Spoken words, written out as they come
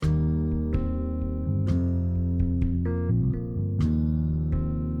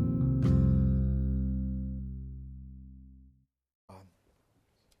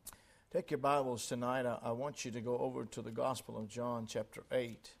your Bibles tonight, I want you to go over to the Gospel of John, chapter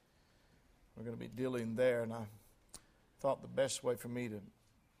 8. We're going to be dealing there, and I thought the best way for me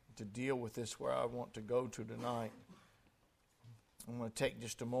to deal with this, where I want to go to tonight, I'm going to take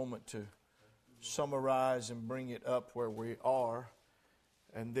just a moment to summarize and bring it up where we are,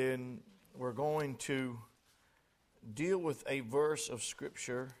 and then we're going to deal with a verse of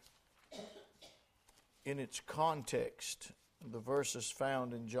Scripture in its context. The verse is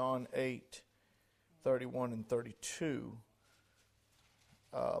found in John 8, 31 and 32.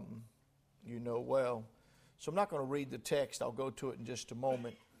 You know well. So I'm not going to read the text. I'll go to it in just a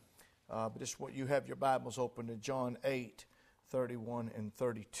moment. But just what you have your Bibles open to John 8, 31 and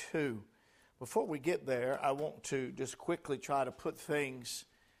 32. Before we get there, I want to just quickly try to put things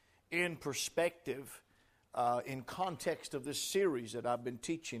in perspective in context of this series that I've been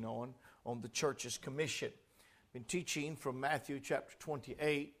teaching on the church's commission. I've been teaching from Matthew chapter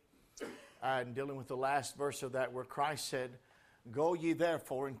 28 and dealing with the last verse of that, where Christ said, "Go ye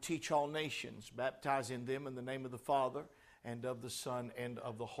therefore and teach all nations, baptizing them in the name of the Father and of the Son and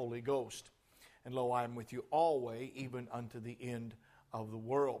of the Holy Ghost. And lo, I am with you always, even unto the end of the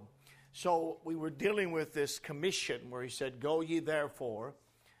world." So we were dealing with this commission where he said, "Go ye therefore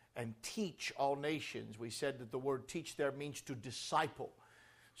and teach all nations." We said that the word teach there means to disciple.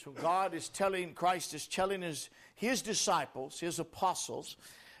 So Christ is telling his disciples, his apostles,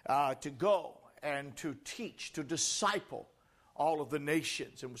 to go and to teach, to disciple all of the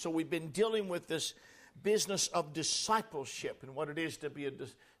nations. And so we've been dealing with this business of discipleship and what it is to be a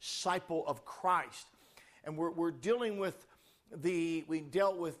disciple of Christ. And we're dealing with we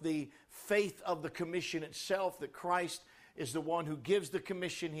dealt with the faith of the commission itself, that Christ is the one who gives the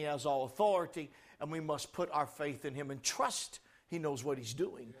commission. He has all authority, and we must put our faith in him and trust he knows what he's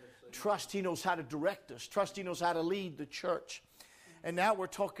doing. Trust he knows how to direct us. Trust he knows how to lead the church. And now we're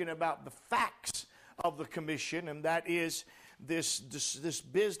talking about the facts of the commission, and that is this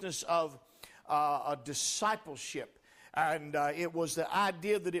business of a discipleship. And it was the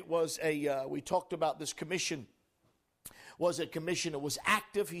idea that it was we talked about this commission was a commission that was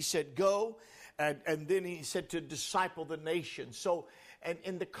active. He said, go, and then he said to disciple the nation. So, and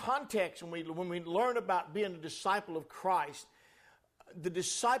in the context, when we learn about being a disciple of Christ, the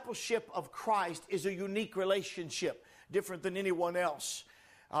discipleship of Christ is a unique relationship, different than anyone else.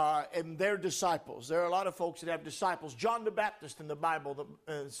 And their disciples. There are a lot of folks that have disciples. John the Baptist in the Bible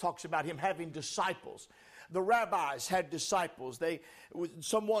talks about him having disciples. The rabbis had disciples.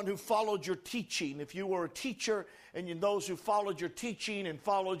 Someone who followed your teaching. If you were a teacher, and those who followed your teaching and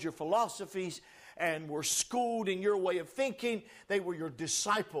followed your philosophies and were schooled in your way of thinking, they were your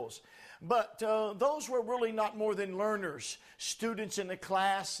disciples. But those were really not more than learners, students in the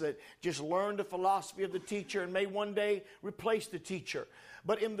class that just learned the philosophy of the teacher and may one day replace the teacher.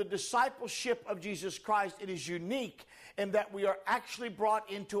 But in the discipleship of Jesus Christ, it is unique in that we are actually brought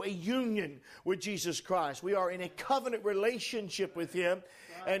into a union with Jesus Christ. We are in a covenant relationship with him,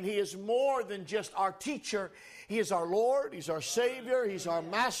 and he is more than just our teacher. He is our Lord, he's our Savior, he's our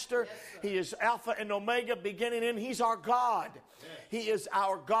Master, he is Alpha and Omega, beginning and he's our God. He is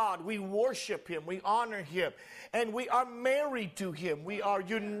our God. We worship him, we honor him, and we are married to him. We are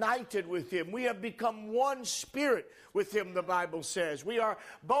united with him. We have become one spirit with him, the Bible says. We are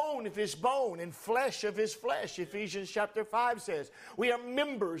bone of his bone and flesh of his flesh, Ephesians chapter 5 says. We are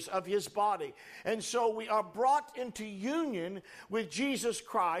members of his body. And so we are brought into union with Jesus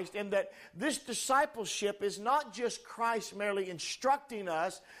Christ, and that this discipleship is not just Christ merely instructing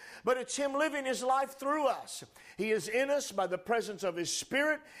us, but it's him living his life through us. He is in us by the presence of his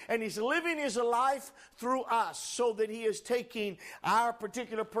Spirit, and he's living his life through us, so that he is taking our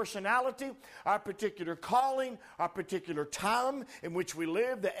particular personality, our particular calling, our particular time in which we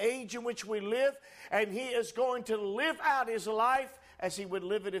live, the age in which we live, and he is going to live out his life as he would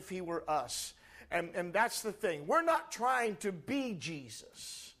live it if he were us. And that's the thing. We're not trying to be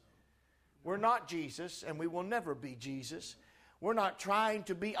Jesus. We're not Jesus, and we will never be Jesus. We're not trying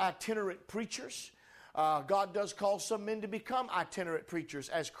to be itinerant preachers. God does call some men to become itinerant preachers,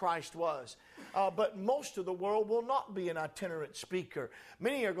 as Christ was. But most of the world will not be an itinerant speaker.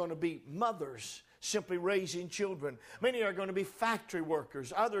 Many are going to be mothers, simply raising children. Many are going to be factory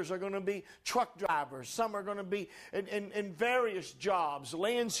workers. Others are going to be truck drivers. Some are going to be in various jobs,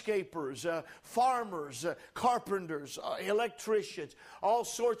 landscapers, farmers, carpenters, electricians, all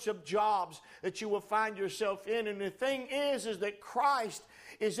sorts of jobs that you will find yourself in. And the thing is that Christ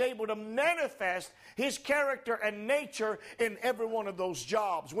is able to manifest His character and nature in every one of those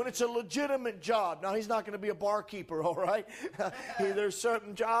jobs. When it's a legitimate job. Now, He's not going to be a barkeeper, all right? There's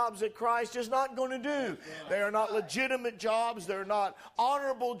certain jobs that Christ is not going to do. They are not legitimate jobs. They're not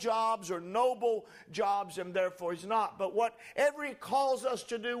honorable jobs or noble jobs, and therefore He's not. But whatever He calls us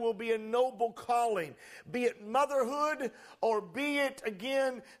to do will be a noble calling, be it motherhood or be it,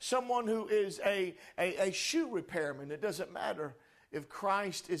 again, someone who is a shoe repairman. It doesn't matter. If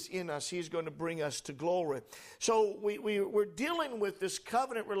Christ is in us, He's going to bring us to glory. So we're dealing with this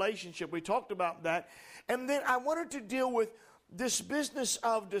covenant relationship. We talked about that. And then I wanted to deal with this business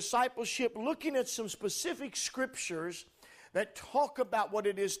of discipleship, looking at some specific scriptures that talk about what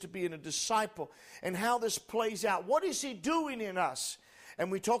it is to be a disciple and how this plays out. What is He doing in us? And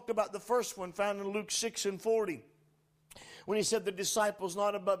we talked about the first one found in Luke 6:40. When He said the disciple is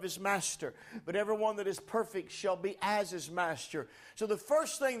not above his master, but everyone that is perfect shall be as his master. So the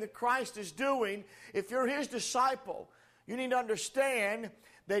first thing that Christ is doing, if you're His disciple, you need to understand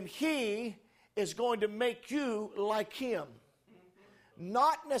that He is going to make you like Him.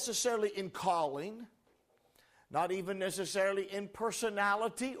 Not necessarily in calling, not even necessarily in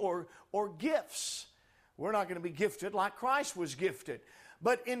personality or gifts. We're not going to be gifted like Christ was gifted.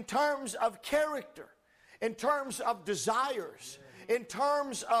 But in terms of character, in terms of desires, in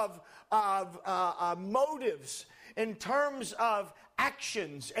terms of motives, in terms of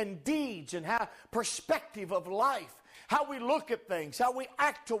actions and deeds and how perspective of life, how we look at things, how we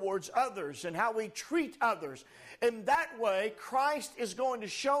act towards others, and how we treat others. In that way, Christ is going to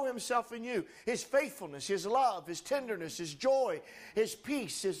show Himself in you. His faithfulness, His love, His tenderness, His joy, His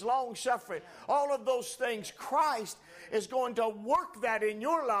peace, His long-suffering. All of those things, Christ is going to work that in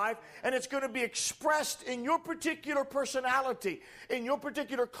your life, and it's going to be expressed in your particular personality, in your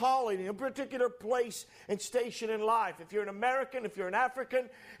particular calling, in your particular place and station in life. If you're an American, if you're an African,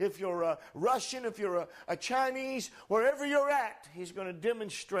 if you're a Russian, if you're a Chinese, wherever you're at, He's going to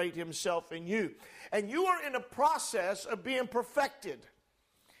demonstrate Himself in you. And you are in a process of being perfected.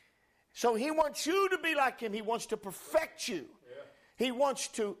 So He wants you to be like Him. He wants to perfect you. He wants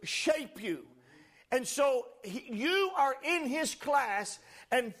to shape you. And so you are in His class,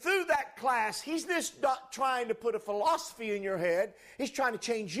 and through that class, He's just not trying to put a philosophy in your head. He's trying to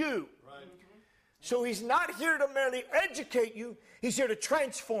change you. Right. So He's not here to merely educate you. He's here to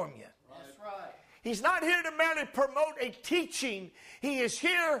transform you. That's right. He's not here to merely promote a teaching. He is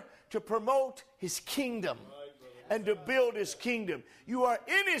here to promote His kingdom and to build His kingdom. You are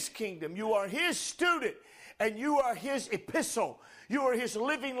in His kingdom. You are His student, and you are His epistle. You are His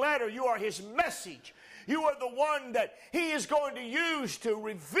living letter. You are His message. You are the one that He is going to use to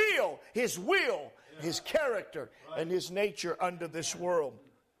reveal His will, His character, and His nature unto this world.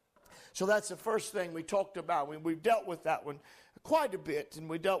 So that's the first thing we talked about. We've dealt with that one quite a bit, and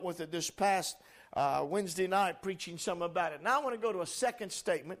we dealt with it this past Wednesday night, preaching some about it. Now I want to go to a second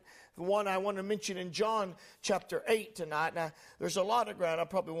statement, the one I want to mention in John chapter 8 tonight. Now, there's a lot of ground. I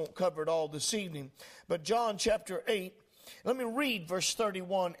probably won't cover it all this evening. But John chapter 8, let me read verse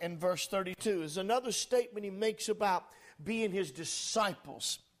 31 and verse 32. Is another statement He makes about being His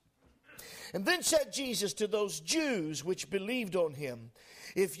disciples. And then said Jesus to those Jews which believed on Him,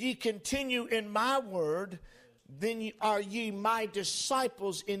 if ye continue in my word, then are ye my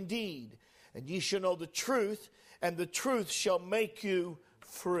disciples indeed. And ye shall know the truth, and the truth shall make you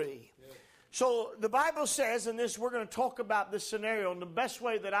free. Yeah. So the Bible says, and this we're going to talk about this scenario, and the best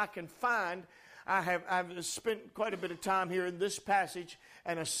way that I can find, I've spent quite a bit of time here in this passage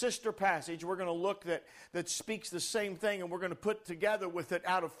and a sister passage. We're going to look that speaks the same thing, and we're going to put together with it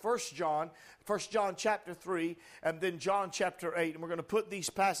out of 1 John chapter 3, and then John chapter 8, and we're going to put these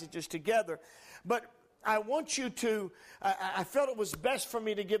passages together. But I want you to, I felt it was best for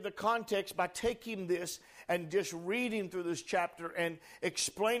me to give the context by taking this and just reading through this chapter and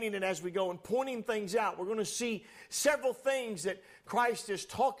explaining it as we go and pointing things out. We're going to see several things that Christ is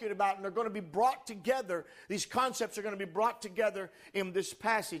talking about, and they're going to be brought together. These concepts are going to be brought together in this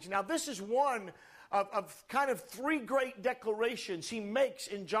passage. Now, this is one of kind of three great declarations He makes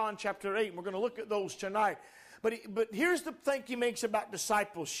in John chapter 8. And we're going to look at those tonight. But here's the thing He makes about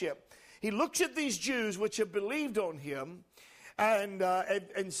discipleship. He looks at these Jews which have believed on Him and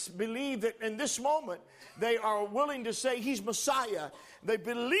believe that in this moment they are willing to say He's Messiah. They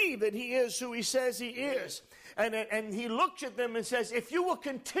believe that He is who He says He is. And He looks at them and says, if you will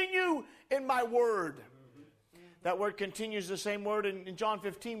continue in my word. That word continues, the same word in John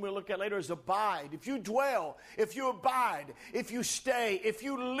 15 we'll look at later as abide. If you dwell, if you abide, if you stay, if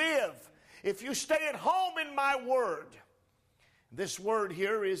you live, if you stay at home in my word. This word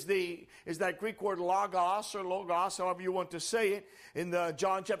here is that Greek word logos, or logos, however you want to say it. In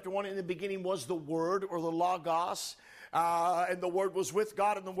John chapter 1, in the beginning was the Word, or the logos. And the Word was with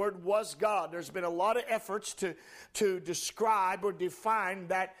God, and the Word was God. There's been a lot of efforts to describe or define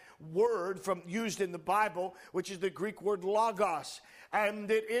that word used in the Bible, which is the Greek word logos.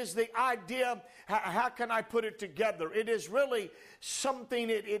 And it is the idea, how can I put it together? It is really something,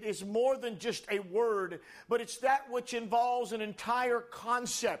 it is more than just a word, but it's that which involves an entire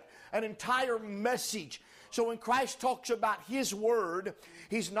concept, an entire message. So when Christ talks about His Word,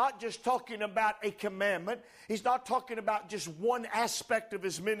 He's not just talking about a commandment. He's not talking about just one aspect of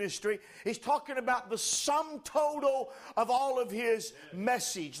His ministry. He's talking about the sum total of all of His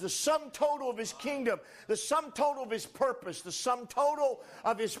message, the sum total of His kingdom, the sum total of His purpose, the sum total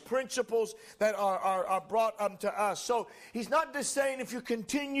of His principles that are brought unto us. So He's not just saying if you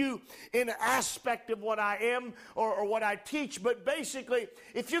continue in an aspect of what I am or what I teach, but basically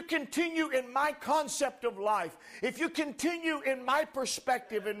if you continue in my concept of life, if you continue in my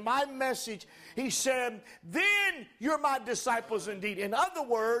perspective, in my message, He said, then you're my disciples indeed. In other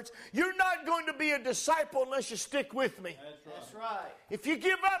words, you're not going to be a disciple unless you stick with me. That's right. If you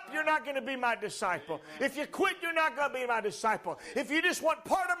give up, you're not going to be my disciple. If you quit, you're not going to be my disciple. If you just want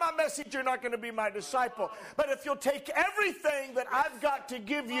part of my message, you're not going to be my disciple. But if you'll take everything that I've got to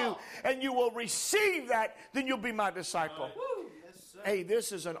give you and you will receive that, then you'll be my disciple. Hey,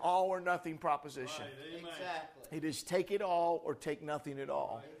 this is an all or nothing proposition. Exactly. It is take it all or take nothing at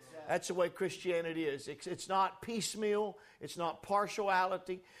all. That's the way Christianity is. It's not piecemeal. It's not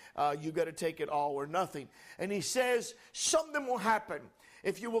partiality. You've got to take it all or nothing. And He says something will happen.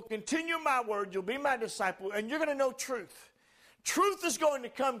 If you will continue my word, you'll be my disciple, and you're going to know truth. Truth is going to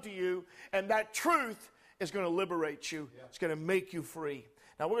come to you, and that truth is going to liberate you. It's going to make you free.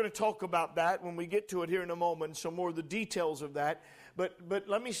 Now, we're going to talk about that when we get to it here in a moment, some more of the details of that. But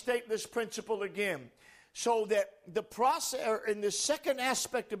let me state this principle again. So that the process, in the second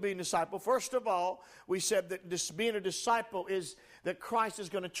aspect of being a disciple, first of all, we said that being a disciple is that Christ is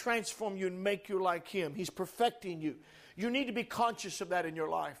going to transform you and make you like Him. He's perfecting you. You need to be conscious of that in your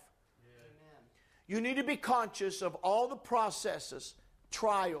life. Yeah. You need to be conscious of all the processes,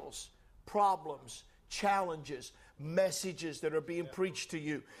 trials, problems, challenges, messages that are being preached to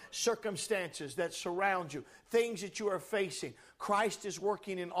you, circumstances that surround you, things that you are facing. Christ is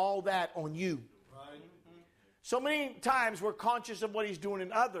working in all that on you. So many times we're conscious of what He's doing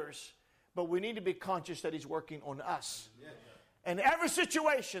in others, but we need to be conscious that He's working on us. And every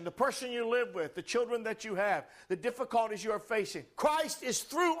situation, the person you live with, the children that you have, the difficulties you are facing, Christ is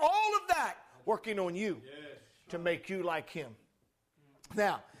through all of that working on you to make you like Him.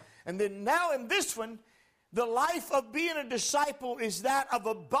 Now in this one, the life of being a disciple is that of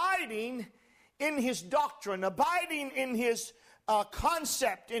abiding in His doctrine, abiding in His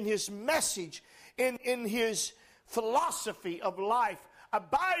concept, in His message, in His philosophy of life,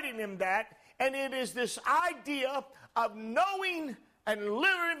 abiding in that. And it is this idea of knowing and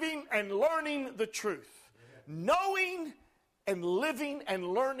living and learning the truth. Knowing and living and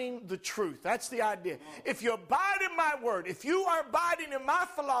learning the truth. That's the idea. If you abide in my word, if you are abiding in my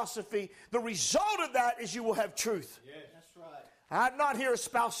philosophy, the result of that is you will have truth. Yes. That's right. I'm not here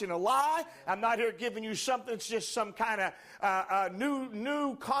espousing a lie. I'm not here giving you something that's just some kind of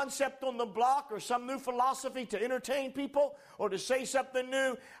new concept on the block or some new philosophy to entertain people or to say something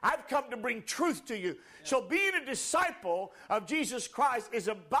new. I've come to bring truth to you. So being a disciple of Jesus Christ is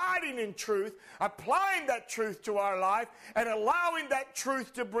abiding in truth, applying that truth to our life, and allowing that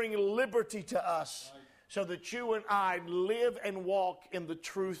truth to bring liberty to us so that you and I live and walk in the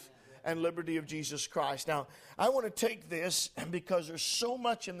truth and liberty of Jesus Christ. Now, I want to take this because there's so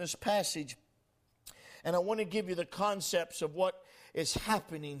much in this passage, and I want to give you the concepts of what is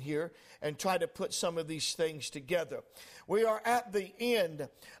happening here and try to put some of these things together. We are at the end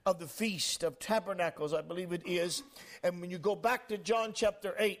of the Feast of Tabernacles, I believe it is. And when you go back to John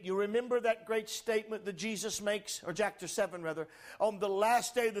chapter 8, you remember that great statement that Jesus makes, or chapter 7 rather, on the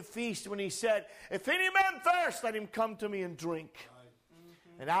last day of the feast when He said, "If any man thirst, let him come to me and drink.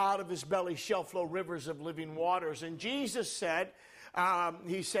 And out of his belly shall flow rivers of living waters." And Jesus said,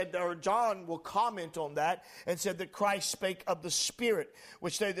 or John will comment on that and said that Christ spake of the Spirit,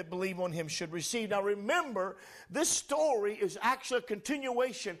 which they that believe on Him should receive. Now remember, this story is actually a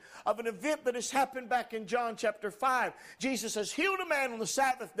continuation of an event that has happened back in John chapter 5. Jesus has healed a man on the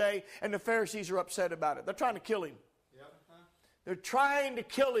Sabbath day, and the Pharisees are upset about it. They're trying to kill Him. They're trying to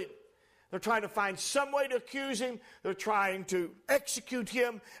kill Him. They're trying to find some way to accuse him. They're trying to execute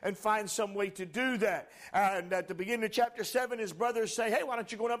him and find some way to do that. And at the beginning of chapter 7, his brothers say, hey, why don't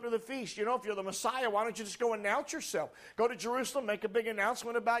you go up to the feast? You know, if you're the Messiah, why don't you just go announce yourself? Go to Jerusalem, make a big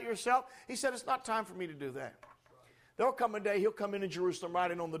announcement about yourself. He said, it's not time for me to do that. There'll come a day he'll come into Jerusalem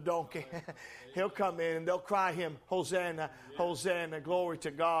riding on the donkey. He'll come in and they'll cry him, Hosanna, Hosanna, glory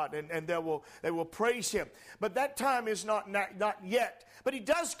to God. And they will praise him. But that time is not yet. But he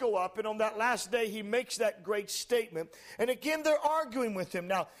does go up, and on that last day he makes that great statement. And again, they're arguing with him.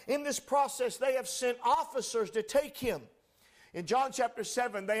 Now, in this process, they have sent officers to take him. In John chapter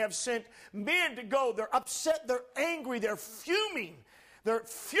 7, they have sent men to go. They're upset, they're angry, they're fuming. They're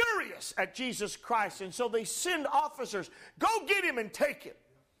furious at Jesus Christ, and so they send officers, go get him and take him.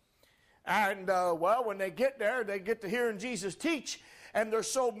 And, when they get there, they get to hearing Jesus teach, and they're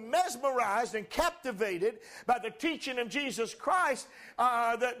so mesmerized and captivated by the teaching of Jesus Christ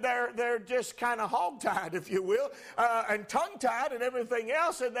that they're just kind of hog-tied, if you will, and tongue-tied and everything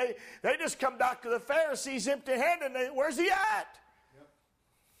else, and they just come back to the Pharisees empty-handed, and where's he at?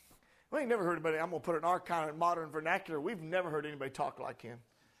 We ain't never heard anybody, I'm going to put it in our kind of modern vernacular, we've never heard anybody talk like him.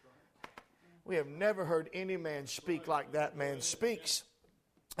 We have never heard any man speak like that man speaks.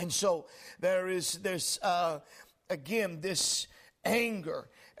 And so there is this, again, this anger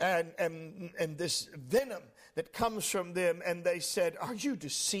and this venom that comes from them. And they said, are you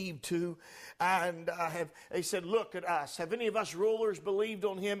deceived too? And they said, look at us. Have any of us rulers believed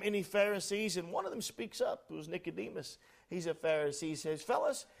on him, any Pharisees? And one of them speaks up. It was Nicodemus. He's a Pharisee. He says,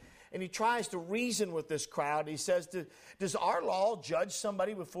 fellas, and he tries to reason with this crowd. He says, does our law judge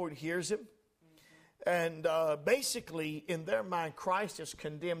somebody before it hears him? And basically, in their mind, Christ is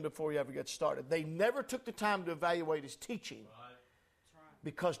condemned before he ever gets started. They never took the time to evaluate his teaching.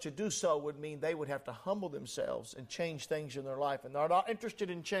 Because to do so would mean they would have to humble themselves and change things in their life. And they're not interested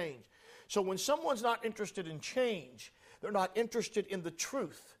in change. So when someone's not interested in change, they're not interested in the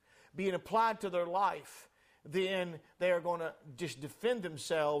truth being applied to their life, then they are going to just defend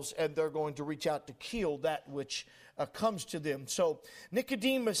themselves and they're going to reach out to kill that which comes to them. So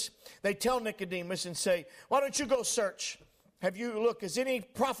Nicodemus, they tell Nicodemus and say, why don't you go search? Has any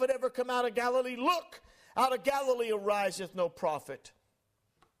prophet ever come out of Galilee? Look, out of Galilee ariseth no prophet.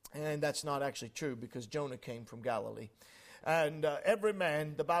 And that's not actually true because Jonah came from Galilee. And every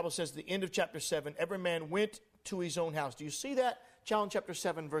man, the Bible says at the end of chapter 7, every man went to his own house. Do you see that? John chapter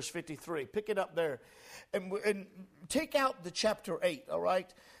 7, verse 53. Pick it up there. And take out the chapter 8, all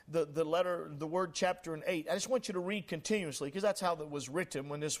right? The word chapter and 8. I just want you to read continuously because that's how that was written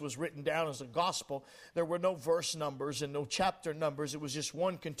when this was written down as a gospel. There were no verse numbers and no chapter numbers. It was just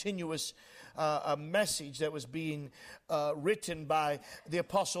one continuous message that was being written by the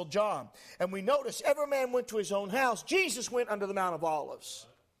Apostle John. And we notice every man went to his own house. Jesus went unto the Mount of Olives.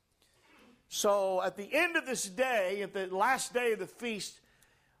 So at the end of this day, at the last day of the feast,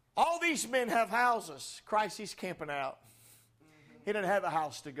 all these men have houses. Christ, he's camping out. He didn't have a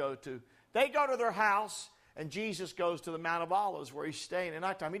house to go to. They go to their house, and Jesus goes to the Mount of Olives where he's staying at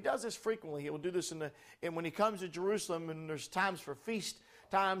nighttime. He does this frequently. He will do this and when he comes to Jerusalem, and there's times for feast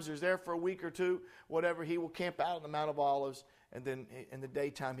times, there's there for a week or two, whatever, he will camp out on the Mount of Olives, and then in the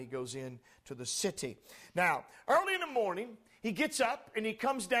daytime he goes in to the city. Now, early in the morning, he gets up and he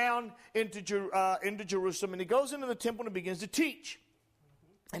comes down into Jerusalem, and he goes into the temple and begins to teach.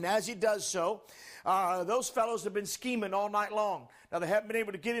 And as he does so, those fellows have been scheming all night long. Now, they haven't been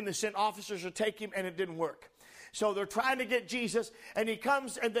able to get him. They sent officers to take him, and it didn't work. So they're trying to get Jesus, and he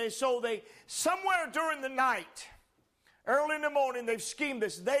comes, and they somewhere during the night, early in the morning, they've schemed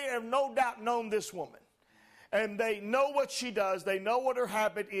this. They have no doubt known this woman. And they know what she does. They know what her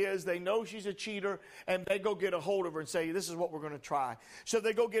habit is. They know she's a cheater. And they go get a hold of her and say, this is what we're going to try. So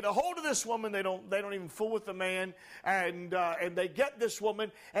they go get a hold of this woman. They don't even fool with the man. And they get this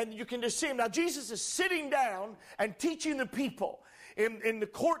woman. And you can just see him. Now, Jesus is sitting down and teaching the people in the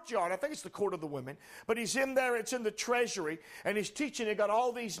courtyard. I think it's the court of the women. But he's in there. It's in the treasury. And he's teaching. They got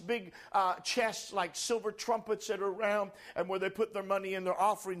all these big chests like silver trumpets that are around and where they put their money and their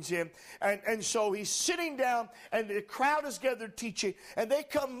offerings in. And so he's sitting down and the crowd is gathered teaching. And they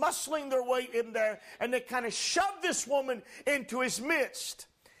come muscling their way in there. And they kind of shove this woman into his midst.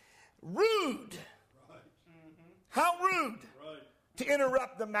 Rude. Right. How rude. Right. To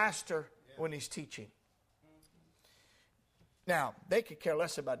interrupt the master when he's teaching. Now, they could care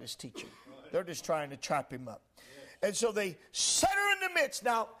less about his teaching. They're just trying to trap him up. And so they set her in the midst.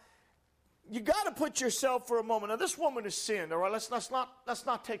 Now, you got to put yourself for a moment. Now, this woman has sinned, all right? Let's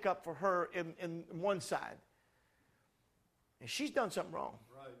not take up for her in one side. And she's done something wrong.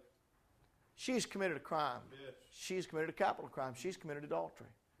 Right. She's committed a crime. Yes. She's committed a capital crime. She's committed adultery.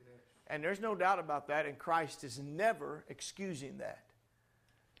 Yes. And there's no doubt about that, and Christ is never excusing that.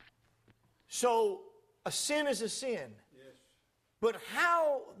 So, a sin is a sin. Yes. But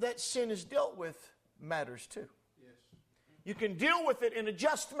how that sin is dealt with matters too. Yes. You can deal with it in a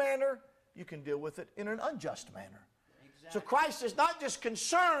just manner. You can deal with it in an unjust manner. Exactly. So Christ is not just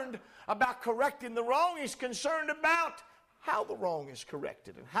concerned about correcting the wrong. He's concerned about how the wrong is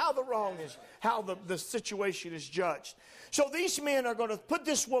corrected and how the wrong is, how the situation is judged. So these men are going to put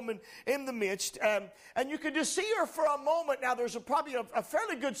this woman in the midst, and you can just see her for a moment. Now there's probably a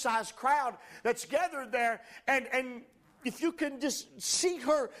fairly good sized crowd that's gathered there, and if you can just see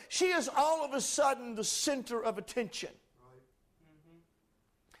her, she is all of a sudden the center of attention.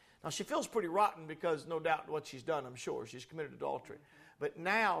 Now, she feels pretty rotten because no doubt what she's done, I'm sure. She's committed adultery. But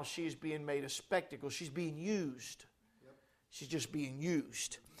now she's being made a spectacle. She's being used. She's just being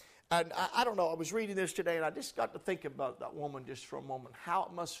used. And I don't know, I was reading this today, and I just got to think about that woman just for a moment, how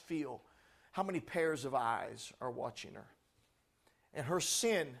it must feel, how many pairs of eyes are watching her. And her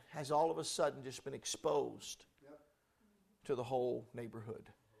sin has all of a sudden just been exposed to the whole neighborhood.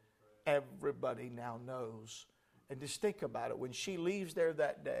 Everybody now knows. And just think about it. When she leaves there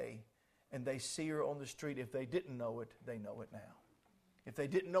that day and they see her on the street, if they didn't know it, they know it now. If they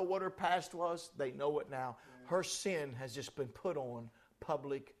didn't know what her past was, they know it now. Her sin has just been put on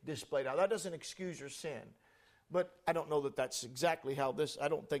public display. Now, that doesn't excuse her sin. But I don't know that that's exactly how I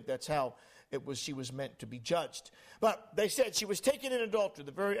don't think that's how she was meant to be judged. But they said she was taken in adultery,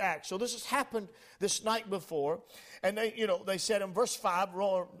 the very act. So this has happened this night before. And they said in verse 5,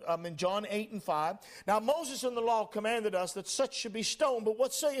 in John 8 and 5, now Moses in the law commanded us that such should be stoned, but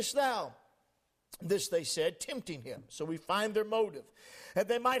what sayest thou? This they said, tempting him. So we find their motive. And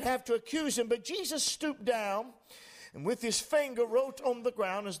they might have to accuse him. But Jesus stooped down and with his finger wrote on the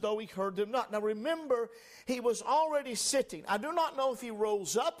ground as though he heard them not. Now remember, he was already sitting. I do not know if he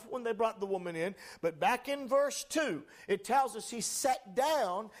rose up when they brought the woman in, but back in verse 2, it tells us he sat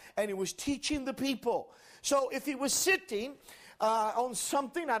down and he was teaching the people. So if he was sitting on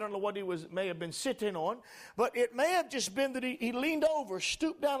something, I don't know what may have been sitting on, but it may have just been that he leaned over,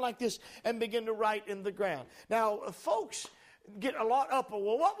 stooped down like this, and began to write in the ground. Now, folks get a lot up.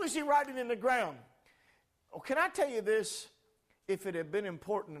 Well, what was he writing in the ground? Oh, can I tell you this? If it had been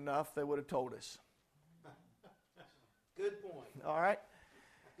important enough, they would have told us. Good point. All right?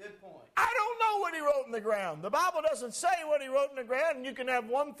 Good point. I don't know what he wrote in the ground. The Bible doesn't say what he wrote in the ground, and you can have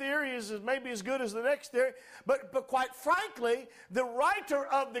one theory is maybe as good as the next theory. But quite frankly, the writer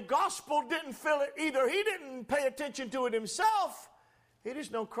of the gospel didn't feel it either. He didn't pay attention to it himself. He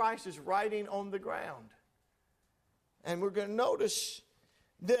just know Christ is writing on the ground. And we're going to notice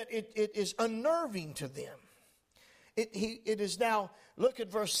that it is unnerving to them. It is now, look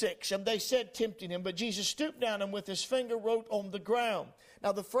at verse 6. And they said, tempting him, but Jesus stooped down and with his finger wrote on the ground.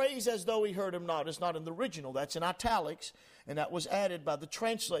 Now the phrase as though he heard him not is not in the original. That's in italics, and that was added by the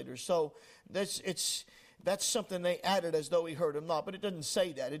translators. So that's something they added as though he heard him not. But it doesn't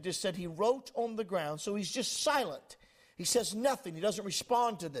say that. It just said he wrote on the ground. So he's just silent. He says nothing. He doesn't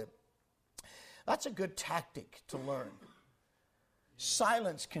respond to them. That's a good tactic to learn.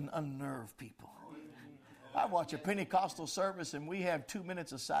 Silence can unnerve people. I watch a Pentecostal service and we have 2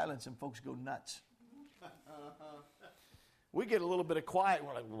 minutes of silence and folks go nuts. We get a little bit of quiet.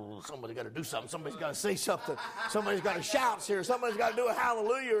 We're like, somebody's got to do something. Somebody's got to say something. Somebody's got to shout here. Somebody's got to do a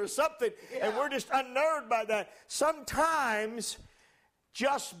hallelujah or something. And we're just unnerved by that. Sometimes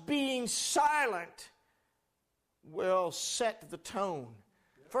just being silent will set the tone.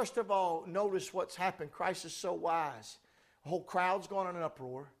 First of all, notice what's happened. Christ is so wise. The whole crowd's gone in an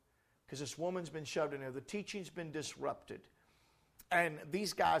uproar because this woman's been shoved in there. The teaching's been disrupted. And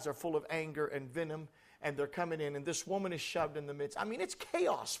these guys are full of anger and venom, and they're coming in, and this woman is shoved in the midst. I mean, it's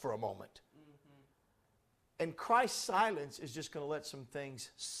chaos for a moment. Mm-hmm. And Christ's silence is just going to let some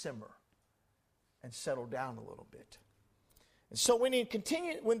things simmer and settle down a little bit. And so when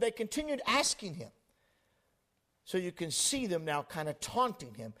they continued asking him, so you can see them now kind of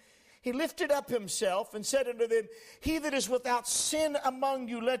taunting him, he lifted up himself and said unto them, he that is without sin among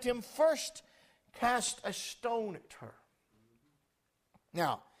you, let him first cast a stone at her.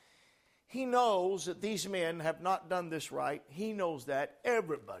 Now, he knows that these men have not done this right. He knows that.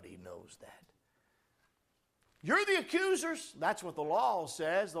 Everybody knows that. You're the accusers. That's what the law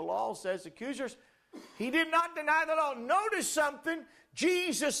says. The law says accusers. He did not deny the law. Notice something.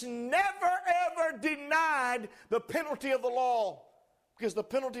 Jesus never, ever denied the penalty of the law. Because the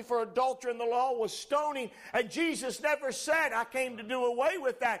penalty for adultery in the law was stoning. And Jesus never said, I came to do away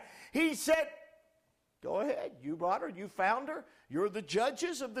with that. He said, Go ahead. You brought her. You found her. You're the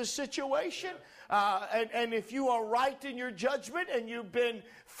judges of this situation. And if you are right in your judgment and you've been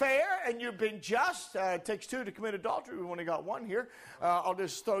fair and you've been just, it takes two to commit adultery. We only got one here. I'll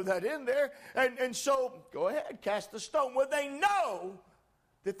just throw that in there. And so go ahead, cast the stone. Well, they know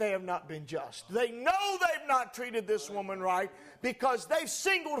that they have not been just. They know they've not treated this woman right because they've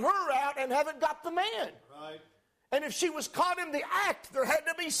singled her out and haven't got the man. Right. And if she was caught in the act, there had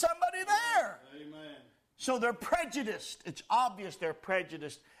to be somebody there. Amen. So they're prejudiced. It's obvious they're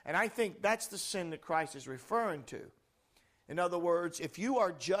prejudiced. And I think that's the sin that Christ is referring to. In other words, if you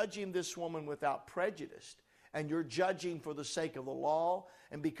are judging this woman without prejudice, and you're judging for the sake of the law,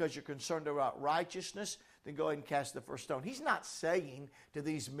 and because you're concerned about righteousness, then go ahead and cast the first stone. He's not saying to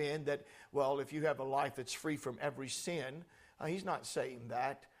these men that, well, if you have a life that's free from every sin, he's not saying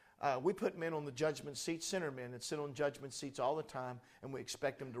that. We put men on the judgment seat, sinner men that sit on judgment seats all the time, and we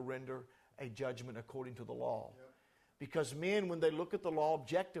expect them to render a judgment according to the law. Yep. Because men, when they look at the law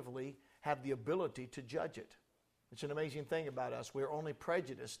objectively, have the ability to judge it. It's an amazing thing about us. We're only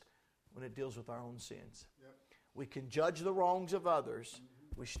prejudiced when it deals with our own sins. Yep. We can judge the wrongs of others.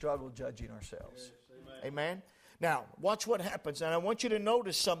 We struggle judging ourselves. Yes, amen. Now, watch what happens. And I want you to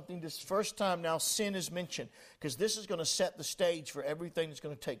notice something this first time now sin is mentioned, because this is going to set the stage for everything that's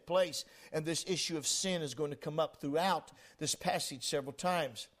going to take place. And this issue of sin is going to come up throughout this passage several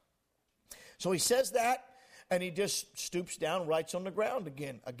times. So he says that, and he just stoops down, writes on the ground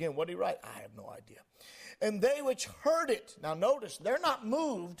again. Again, what did he write? I have no idea. And they which heard it. Now notice, they're not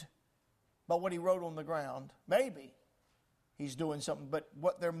moved by what he wrote on the ground. Maybe he's doing something, but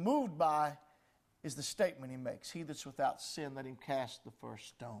what they're moved by is the statement he makes. He that's without sin, let him cast the first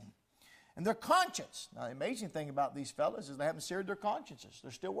stone. And their conscience. Now, the amazing thing about these fellas is they haven't seared their consciences.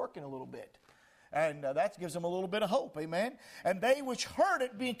 They're still working a little bit. And that gives them a little bit of hope, amen? And they which heard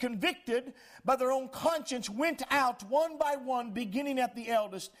it, being convicted by their own conscience, went out one by one, beginning at the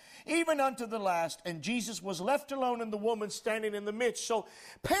eldest, even unto the last. And Jesus was left alone, and the woman standing in the midst. So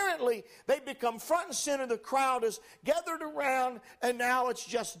apparently they become front and center. The crowd is gathered around, and now it's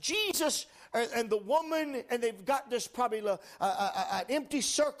just Jesus and the woman, and they've got this probably an empty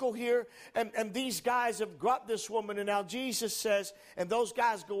circle here. And these guys have got this woman, and now Jesus says, and those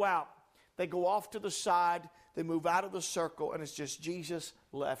guys go out. They go off to the side, they move out of the circle, and it's just Jesus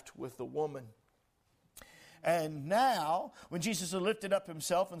left with the woman. And now, when Jesus had lifted up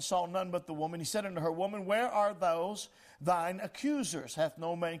himself and saw none but the woman, he said unto her, Woman, where are those thine accusers? Hath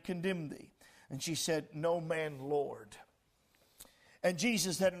no man condemned thee? And she said, No man, Lord. And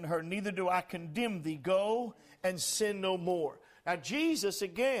Jesus said unto her, Neither do I condemn thee. Go and sin no more. Now, Jesus,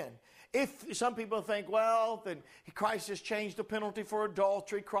 again, if some people think, well, then Christ has changed the penalty for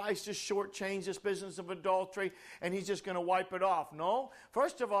adultery. Christ has shortchanged this business of adultery, and he's just going to wipe it off. No.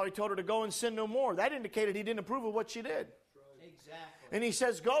 First of all, he told her to go and sin no more. That indicated he didn't approve of what she did. Exactly. And he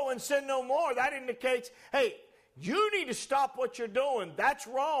says, go and sin no more. That indicates, hey, you need to stop what you're doing. That's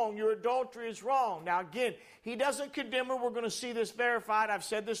wrong. Your adultery is wrong. Now, again, he doesn't condemn her. We're going to see this verified. I've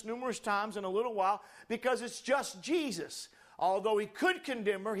said this numerous times in a little while, because it's just Jesus. Although he could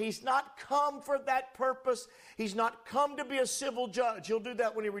condemn her, he's not come for that purpose. He's not come to be a civil judge. He'll do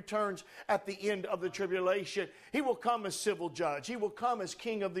that when he returns at the end of the tribulation. He will come as civil judge. He will come as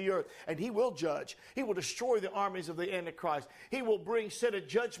king of the earth, and he will judge. He will destroy the armies of the Antichrist. He will set a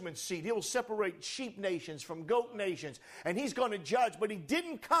judgment seat. He will separate sheep nations from goat nations, and he's going to judge. But he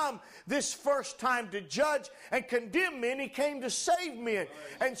didn't come this first time to judge and condemn men. He came to save men.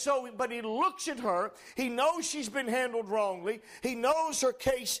 And so, but he looks at her. He knows she's been handled wrongly. He knows her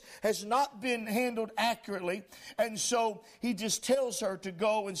case has not been handled accurately, and so he just tells her to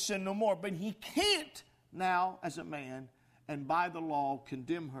go and sin no more. But he can't now, as a man, and by the law,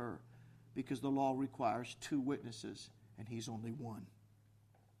 condemn her, because the law requires 2 witnesses, and he's only one.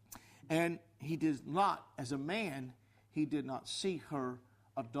 And he did not, as a man, he did not see her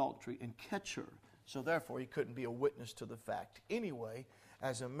adultery and catch her. So therefore, he couldn't be a witness to the fact. Anyway,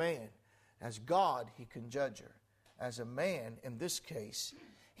 as a man, as God, he can judge her. As a man, in this case,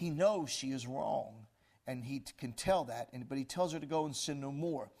 he knows she is wrong, and he can tell that, but he tells her to go and sin no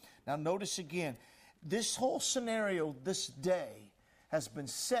more. Now notice again, this whole scenario this day has been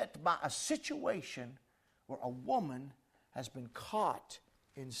set by a situation where a woman has been caught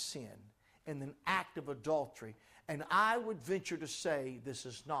in sin, in an act of adultery. And I would venture to say this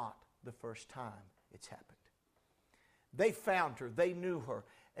is not the first time it's happened. They found her, they knew her,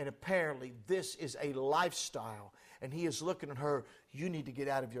 and apparently this is a lifestyle. And he is looking at her, you need to get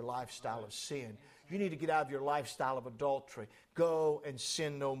out of your lifestyle of sin. You need to get out of your lifestyle of adultery. Go and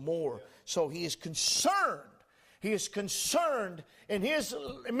sin no more. So he is concerned. He is concerned in his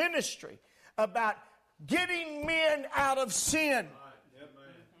ministry about getting men out of sin.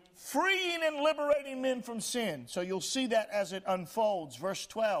 Freeing and liberating men from sin. So you'll see that as it unfolds. Verse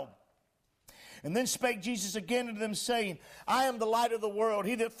 12. And then spake Jesus again unto them, saying, I am the light of the world.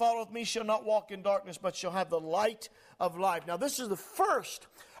 He that followeth me shall not walk in darkness, but shall have the light of life. Now this is the first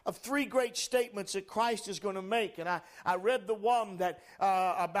of three great statements that Christ is going to make. And I read the one that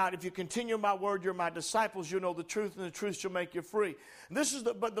about if you continue my word, you're my disciples, you'll know the truth, and the truth shall make you free. And this is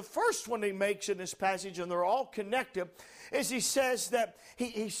but the first one he makes in this passage, and they're all connected, is he says that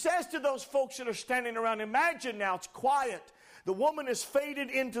he says to those folks that are standing around, imagine now it's quiet. The woman has faded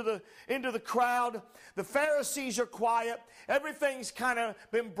into the crowd. The Pharisees are quiet. Everything's kind of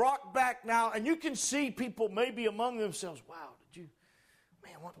been brought back now. And you can see people maybe among themselves, wow,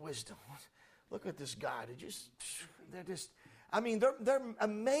 man, what wisdom. Look at this guy. They're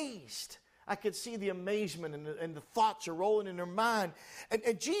amazed. I could see the amazement and the thoughts are rolling in their mind.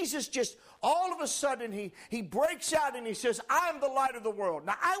 And Jesus just, all of a sudden, he breaks out and he says, I am the light of the world.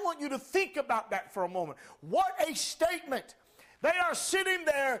 Now, I want you to think about that for a moment. What a statement. They are sitting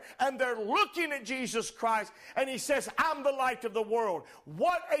there and they're looking at Jesus Christ and he says, I'm the light of the world.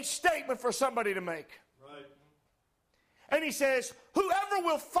 What a statement for somebody to make. Right. And he says, whoever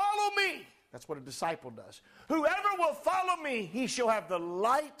will follow me, that's what a disciple does. Whoever will follow me, he shall have the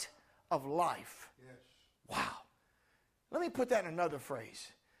light of life. Yes. Wow. Let me put that in another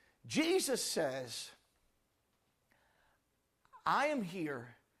phrase. Jesus says, I am here,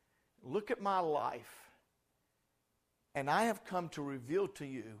 look at my life, and I have come to reveal to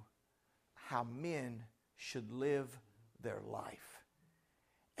you how men should live their life.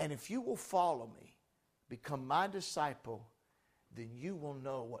 And if you will follow me, become my disciple, then you will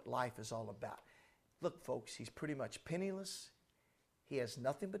know what life is all about. Look, folks, he's pretty much penniless. He has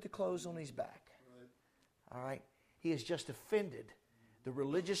nothing but the clothes on his back. Right. All right? He has just offended the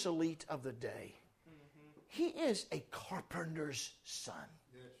religious elite of the day. Mm-hmm. He is a carpenter's son.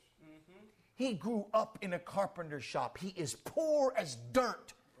 Yes. Mm-hmm. He grew up in a carpenter's shop. He is poor as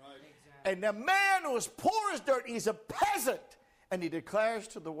dirt. Right. Exactly. And the man who is poor as dirt, he's a peasant. And he declares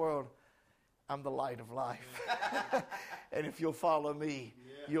to the world, I'm the light of life. And if you'll follow me,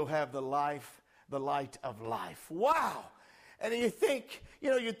 you'll have the light of life. Wow. And you think,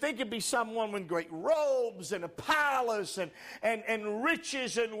 you'd think it'd be someone with great robes and a palace and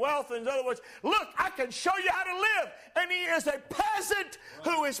riches and wealth. And in other words, look, I can show you how to live. And he is a peasant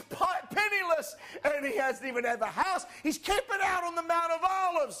who is penniless, and he hasn't even have a house. He's camping out on the Mount of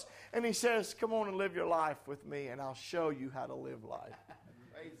Olives. And he says, come on and live your life with me, and I'll show you how to live life.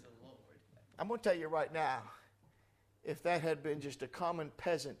 Praise the Lord. I'm going to tell you right now, if that had been just a common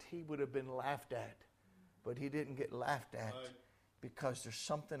peasant, he would have been laughed at. But he didn't get laughed at because there's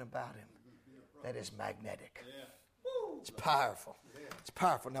something about him that is magnetic. It's powerful. It's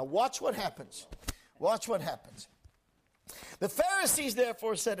powerful. Now watch what happens. Watch what happens. The Pharisees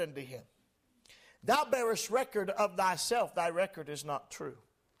therefore said unto him, Thou bearest record of thyself. Thy record is not true.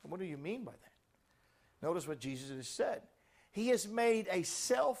 And what do you mean by that? Notice what Jesus has said. He has made a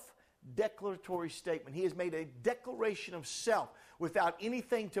self-declaratory statement. He has made a declaration of self without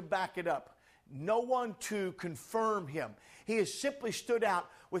anything to back it up. No one to confirm him. He has simply stood out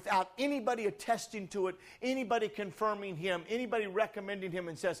without anybody attesting to it, anybody confirming him, anybody recommending him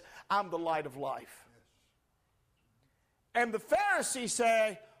and says, I'm the light of life. And the Pharisees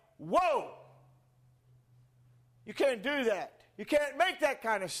say, whoa, you can't do that. You can't make that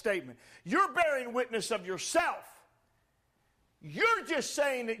kind of statement. You're bearing witness of yourself. You're just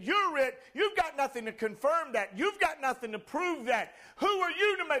saying that you're it. You've got nothing to confirm that. You've got nothing to prove that. Who are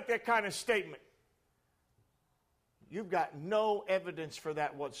you to make that kind of statement? You've got no evidence for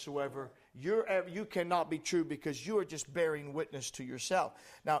that whatsoever. You cannot be true because you are just bearing witness to yourself.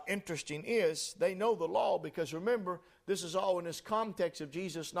 Now, interesting is they know the law because remember, this is all in this context of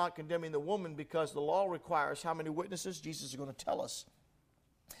Jesus not condemning the woman because the law requires how many witnesses? Jesus is going to tell us.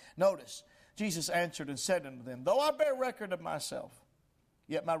 Notice, Jesus answered and said unto them, Though I bear record of myself,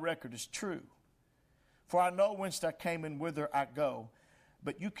 yet my record is true. For I know whence I came and whither I go,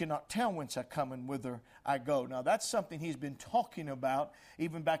 but you cannot tell whence I come and whither I go. Now that's something he's been talking about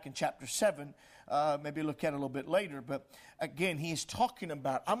even back in chapter 7. Maybe look at it a little bit later. But again, he's talking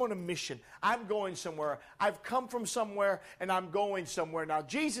about, I'm on a mission. I'm going somewhere. I've come from somewhere and I'm going somewhere. Now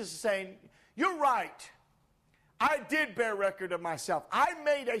Jesus is saying, you're right. I did bear record of myself. I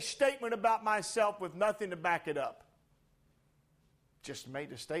made a statement about myself with nothing to back it up. Just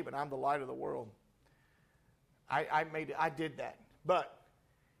made a statement. I'm the light of the world. I did that. But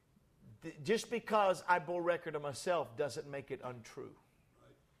just because I bore record of myself doesn't make it untrue.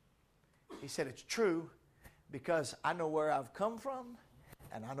 He said it's true because I know where I've come from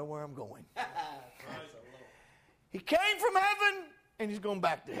and I know where I'm going. He came from heaven, and he's going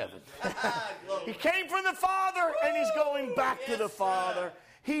back to heaven. He came from the Father, and he's going back to the Father.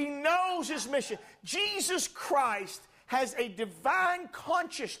 He knows his mission. Jesus Christ has a divine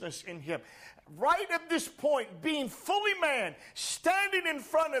consciousness in him. Right at this point, being fully man, standing in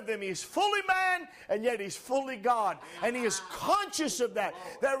front of them, he is fully man, and yet he's fully God. And he is conscious of that.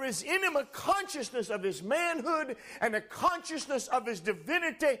 There is in him a consciousness of his manhood and a consciousness of his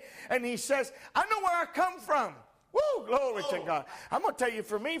divinity. And he says, I know where I come from. Woo, glory to God. I'm going to tell you,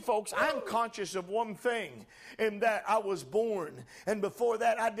 for me, folks, I'm conscious of one thing, in that I was born. And before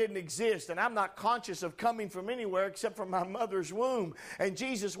that, I didn't exist. And I'm not conscious of coming from anywhere except from my mother's womb. And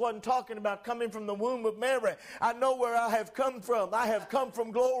Jesus wasn't talking about coming from the womb of Mary. I know where I have come from. I have come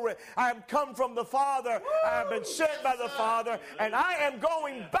from glory. I have come from the Father. I have been sent by the Father. And I am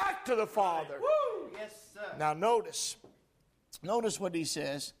going back to the Father. Yes, sir. Now, notice what he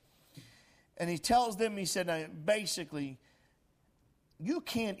says. And he tells them, he said, basically, you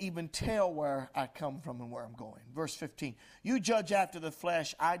can't even tell where I come from and where I'm going. Verse 15, you judge after the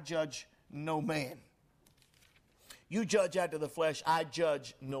flesh, I judge no man. You judge after the flesh, I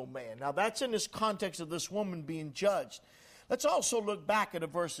judge no man. Now that's in this context of this woman being judged. Let's also look back at a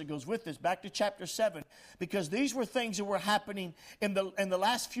verse that goes with this, back to chapter 7, because these were things that were happening in the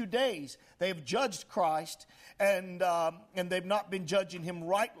last few days. They have judged Christ, and they've not been judging him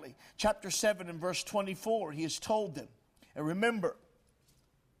rightly. Chapter 7 and verse 24, he has told them. And remember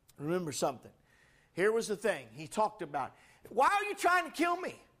something. Here was the thing he talked about. Why are you trying to kill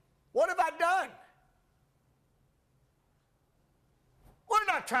me? What have I done? We're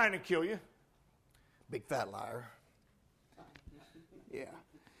not trying to kill you. Big fat liar. Yeah.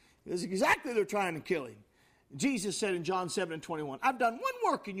 It's exactly they're trying to kill him. Jesus said in John 7 and 21, I've done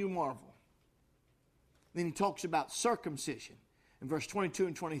one work and you marvel. Then he talks about circumcision in verse 22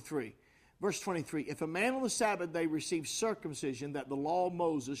 and 23. Verse 23, if a man on the Sabbath day receives circumcision that the law of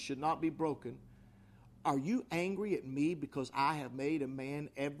Moses should not be broken, are you angry at me because I have made a man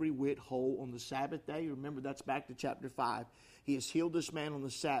every whit whole on the Sabbath day? Remember, that's back to chapter 5. He has healed this man on the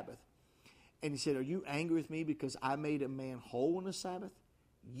Sabbath. And he said, are you angry with me because I made a man whole on the Sabbath?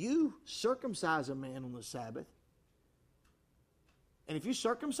 You circumcise a man on the Sabbath. And if you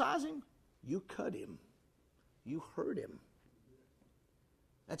circumcise him, you cut him. You hurt him.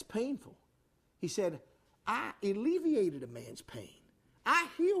 That's painful. He said, I alleviated a man's pain. I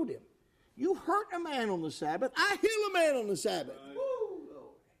healed him. You hurt a man on the Sabbath. I heal a man on the Sabbath.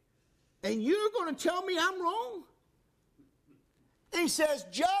 And you're going to tell me I'm wrong? He says,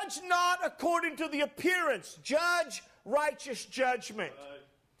 judge not according to the appearance. Judge righteous judgment.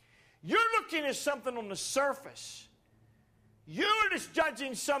 You're looking at something on the surface. You're just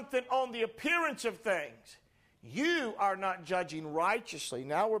judging something on the appearance of things. You are not judging righteously.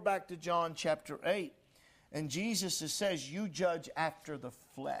 Now we're back to John chapter 8. And Jesus says, you judge after the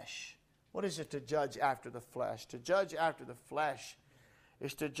flesh. What is it to judge after the flesh? To judge after the flesh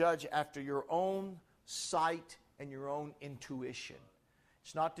is to judge after your own sight and your own intuition.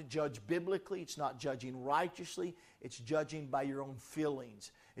 It's not to judge biblically. It's not judging righteously. It's judging by your own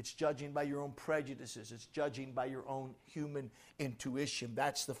feelings. It's judging by your own prejudices. It's judging by your own human intuition.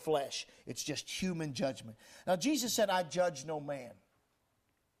 That's the flesh. It's just human judgment. Now, Jesus said, I judge no man.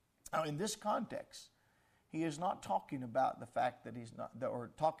 Now, in this context, he is not talking about the fact that he's not, or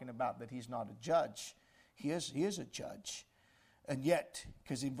talking about that he's not a judge. He is a judge. And yet,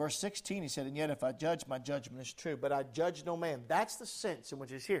 because in verse 16 he said, and yet if I judge, my judgment is true. But I judge no man. That's the sense in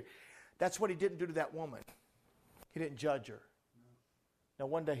which it's here. That's what he didn't do to that woman. He didn't judge her. Now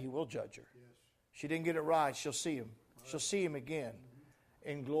one day he will judge her. Yes. She didn't get it right. She'll see him. She'll see him again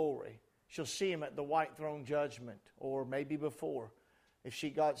in glory. She'll see him at the white throne judgment, or maybe before. If she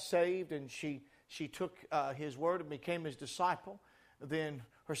got saved and she took his word and became his disciple, then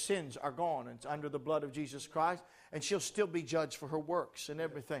her sins are gone. It's under the blood of Jesus Christ. And she'll still be judged for her works and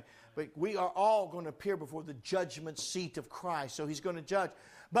everything. But we are all going to appear before the judgment seat of Christ. So he's going to judge.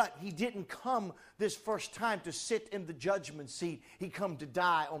 But he didn't come this first time to sit in the judgment seat. He come to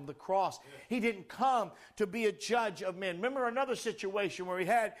die on the cross. He didn't come to be a judge of men. Remember another situation where he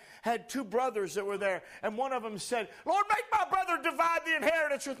had two brothers that were there. And one of them said, Lord, make my brother divide the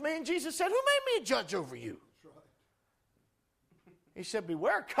inheritance with me. And Jesus said, who made me a judge over you? He said,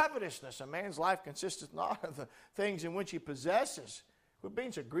 beware covetousness. A man's life consisteth not of the things in which he possesses. Quit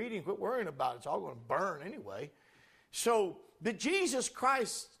being so greedy and quit worrying about it. It's all going to burn anyway. So, but Jesus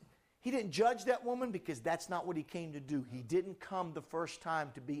Christ, he didn't judge that woman because that's not what he came to do. He didn't come the first time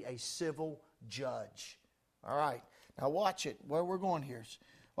to be a civil judge. All right. Now watch it. Where we're going here is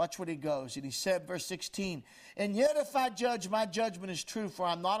Watch what he goes. And he said, verse 16, and yet if I judge, my judgment is true, for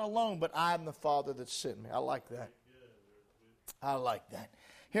I'm not alone, but I am the Father that sent me. I like that. I like that.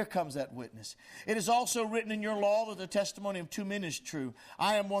 Here comes that witness. It is also written in your law that the testimony of two men is true.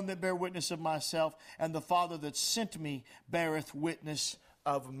 I am one that bear witness of myself, and the Father that sent me beareth witness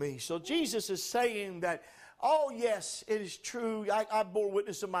of me. So Jesus is saying that, oh yes, it is true. I bore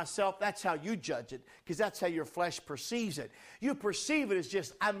witness of myself. That's how you judge it, because that's how your flesh perceives it. You perceive it as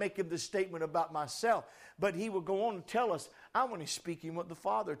just, I'm making this statement about myself. But he will go on and tell us, I'm only speaking what the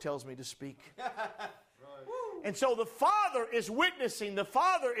Father tells me to speak. And so the Father is witnessing. The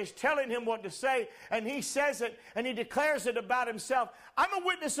Father is telling him what to say, and he says it, and he declares it about himself. I'm a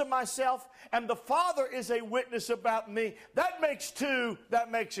witness of myself, and the Father is a witness about me. That makes two.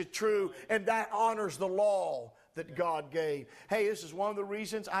 That makes it true, and that honors the law that God gave. Hey, this is one of the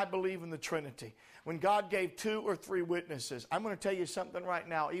reasons I believe in the Trinity. When God gave 2 or 3 witnesses, I'm going to tell you something right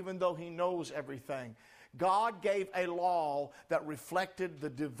now, even though he knows everything. God gave a law that reflected the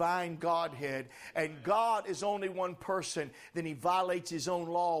divine Godhead, and God is only one person. Then he violates his own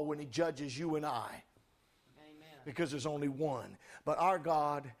law when he judges you and I. Amen. Because there's only one. But our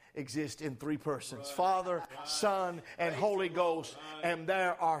God exists in 3 persons. Father, Son, and Holy Ghost. And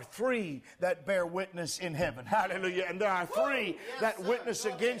there are 3 that bear witness in heaven. Hallelujah. And there are 3 that witness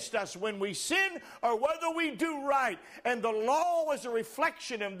against us when we sin or whether we do right. And the law is a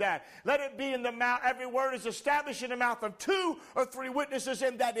reflection of that. Let it be in the mouth. Every word is established in the mouth of 2 or 3 witnesses,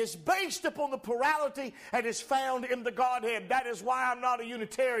 and that is based upon the plurality and is found in the Godhead. That is why I'm not a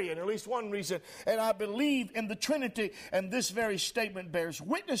Unitarian, at least one reason. And I believe in the Trinity, and this very statement bears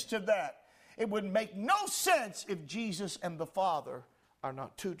witness to that. It would make no sense if Jesus and the Father are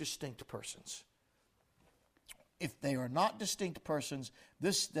not 2 distinct persons. If they are not distinct persons,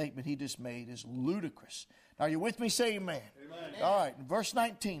 this statement he just made is ludicrous. Now, are you with me? Say amen. Amen. All right, verse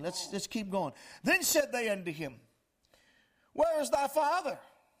 19. Let's keep going. Then said they unto him, Where is thy Father?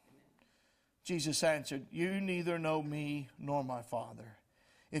 Jesus answered, You neither know me nor my Father.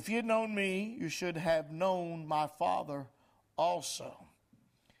 If you had known me, you should have known my Father also.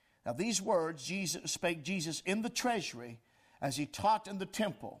 Now these words spake Jesus in the treasury as he taught in the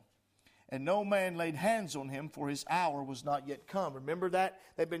temple. And no man laid hands on him, for his hour was not yet come. Remember that?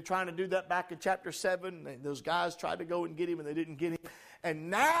 They've been trying to do that back in chapter 7. Those guys tried to go and get him, and they didn't get him. And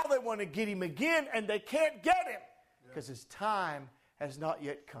now they want to get him again, and they can't get him because his time has not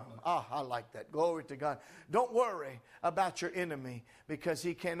yet come. Ah, I like that. Glory to God. Don't worry about your enemy, because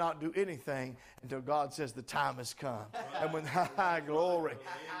he cannot do anything until God says the time has come. And when, glory.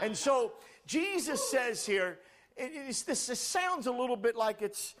 And so Jesus says here, this sounds a little bit like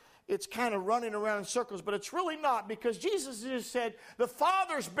it's kind of running around in circles, but it's really not, because Jesus just said, the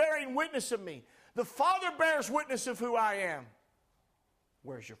Father's bearing witness of me. The Father bears witness of who I am.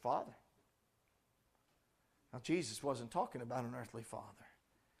 Where's your Father? Now, Jesus wasn't talking about an earthly father,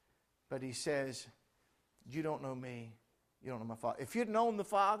 but he says, you don't know me, you don't know my Father. If you'd known the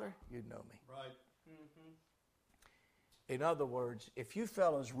Father, you'd know me. Right. In other words, if you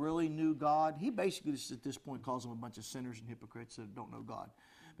fellas really knew God, he basically just at this point calls them a bunch of sinners and hypocrites that don't know God.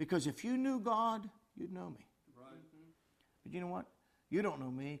 Because if you knew God, you'd know me. Right. But you know what? You don't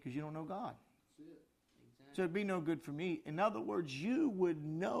know me because you don't know God. That's it. Exactly. So it'd be no good for me. In other words, you would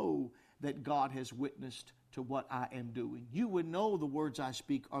know that God has witnessed to what I am doing. You would know the words I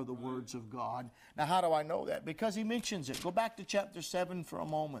speak are the words of God. Now, how do I know that? Because he mentions it. Go back to chapter 7 for a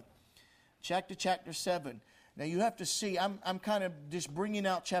moment. Chapter 7. Now, you have to see, I'm kind of just bringing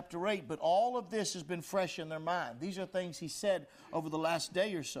out chapter 8, but all of this has been fresh in their mind. These are things he said over the last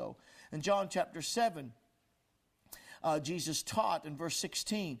day or so. In John chapter 7, Jesus taught in verse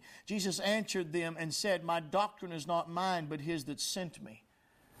 16. Jesus answered them and said, My doctrine is not mine, but his that sent me.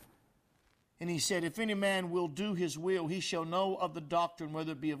 And he said, If any man will do his will, he shall know of the doctrine,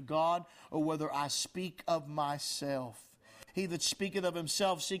 whether it be of God or whether I speak of myself. He that speaketh of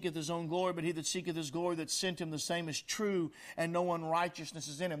himself seeketh his own glory, but he that seeketh his glory that sent him, the same is true, and no unrighteousness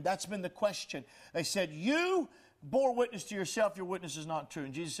is in him. That's been the question. They said, you bore witness to yourself, your witness is not true.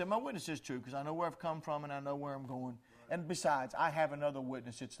 And Jesus said, my witness is true, because I know where I've come from and I know where I'm going. Right. And besides, I have another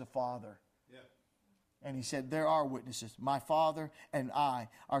witness, it's the Father. Yeah. And he said, there are witnesses. My Father and I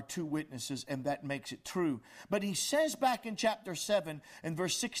are 2 witnesses, and that makes it true. But he says back in chapter 7, in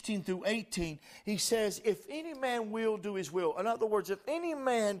verse 16 through 18, he says, if any man will do his will. In other words, if any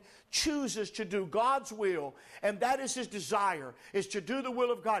man chooses to do God's will, and that is his desire, is to do the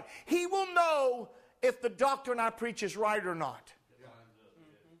will of God, he will know if the doctrine I preach is right or not.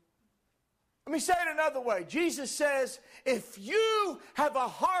 Let me say it another way. Jesus says, if you have a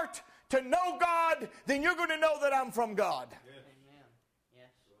heart to know God, then you're going to know that I'm from God. Amen. Yes.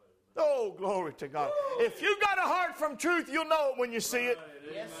 Oh, glory to God. If you got a heart from truth, you'll know it when you see it.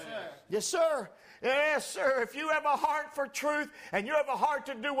 Yes, sir. Yes, sir. Yes, sir. If you have a heart for truth and you have a heart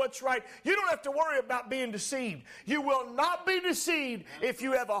to do what's right, you don't have to worry about being deceived. You will not be deceived if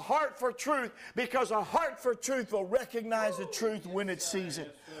you have a heart for truth, because a heart for truth will recognize the truth when it sees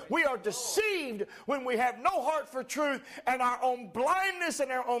it. We are deceived when we have no heart for truth, and our own blindness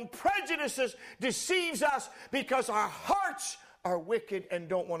and our own prejudices deceives us because our hearts are wicked and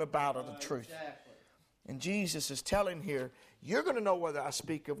don't want to bow to the truth. Exactly. And Jesus is telling here, you're going to know whether I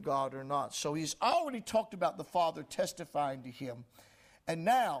speak of God or not. So he's already talked about the Father testifying to him. And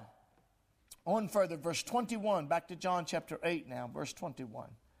now, on further, verse 21, back to John chapter 8 now, verse 21.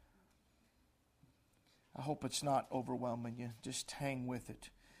 I hope it's not overwhelming you. Just hang with it.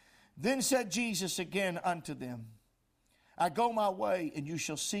 Then said Jesus again unto them, I go my way, and you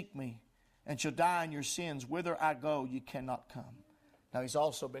shall seek me, and shall die in your sins. Whither I go, you cannot come. Now, he's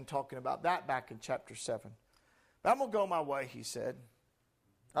also been talking about that back in chapter 7. I'm going to go my way, he said.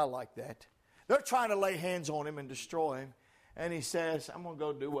 I like that. They're trying to lay hands on him and destroy him. And he says, I'm going to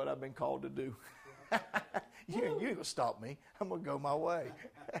go do what I've been called to do. You ain't going to stop me. I'm going to go my way.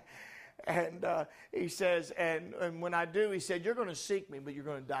 And he says, and when I do, he said, you're going to seek me, but you're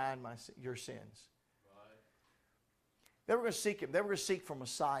going to die in your sins. Right. They were going to seek him. They were going to seek for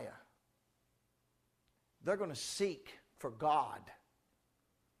Messiah. They're going to seek for God.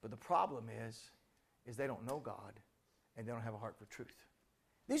 But the problem is they don't know God, and they don't have a heart for truth.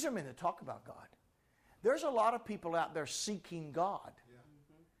 These are men that talk about God. There's a lot of people out there seeking God,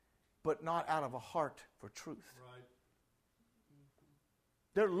 but not out of a heart for truth. Right.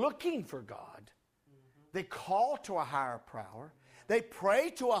 They're looking for God. They call to a higher power. They pray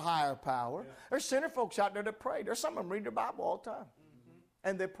to a higher power. There's sinner folks out there that pray. There's some of them read their Bible all the time.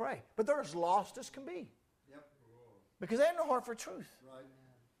 And they pray. But they're as lost as can be. Because they have no heart for truth. Right.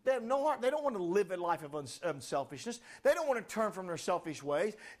 They have no heart. They don't want to live a life of unselfishness. They don't want to turn from their selfish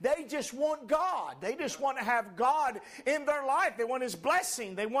ways. They just want God. They just want to have God in their life. They want His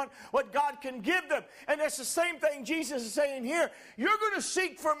blessing. They want what God can give them. And that's the same thing Jesus is saying here. You're going to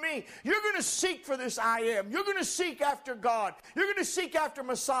seek for me. You're going to seek for this I am. You're going to seek after God. You're going to seek after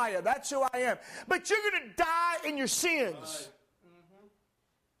Messiah. That's who I am. But you're going to die in your sins. Right.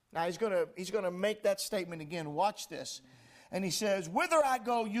 Now he's going to make that statement again. Watch this. And he says, whither I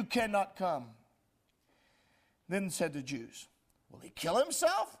go, you cannot come. Then said the Jews, will he kill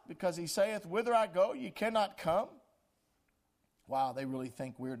himself? Because he saith, whither I go, you cannot come. Wow, they really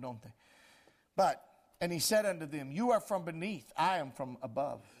think weird, don't they? And he said unto them, you are from beneath, I am from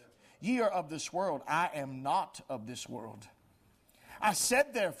above. Ye are of this world, I am not of this world. I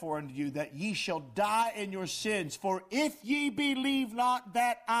said therefore unto you that ye shall die in your sins, for if ye believe not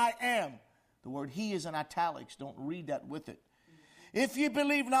that I am. The word he is in italics. Don't read that with it. If you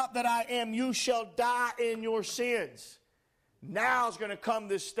believe not that I am, you shall die in your sins. Now is going to come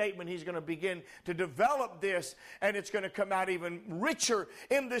this statement. He's going to begin to develop this, and it's going to come out even richer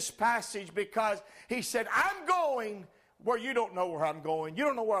in this passage, because he said, I'm going where you don't know where I'm going. You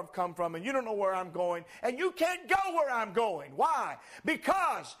don't know where I've come from, and you don't know where I'm going, and you can't go where I'm going. Why?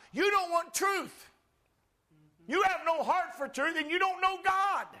 Because you don't want truth. You have no heart for truth, and you don't know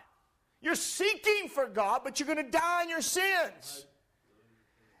God. You're seeking for God, but you're going to die in your sins.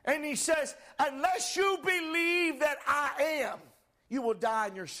 And he says, unless you believe that I am, you will die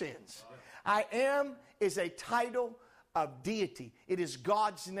in your sins. I am is a title of deity. It is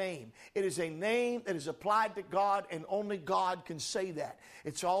God's name. It is a name that is applied to God, and only God can say that.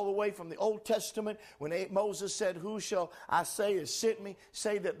 It's all the way from the Old Testament when Moses said, who shall I say has sent me?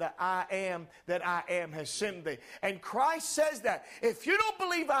 Say that I am has sent thee. And Christ says that. If you don't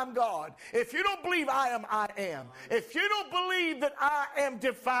believe I'm God, if you don't believe I am, if you don't believe that I am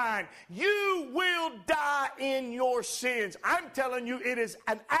divine, you will die in your sins. I'm telling you, it is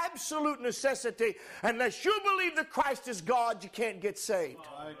an absolute necessity. Unless you believe that Christ is God, you can't get saved.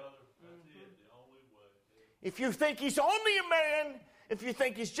 If you think He's only a man, if you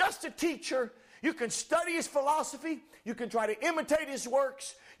think He's just a teacher, you can study His philosophy, you can try to imitate His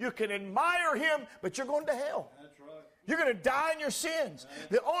works, you can admire Him, but you're going to hell. That's right. You're going to die in your sins.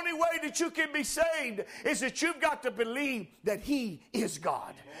 The only way that you can be saved is that you've got to believe that He is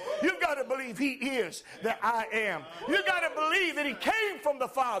God. You've got to believe He is that I am. You've got to believe that He came from the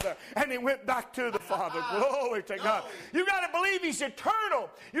Father and He went back to the Father. Glory to God. You've got to believe He's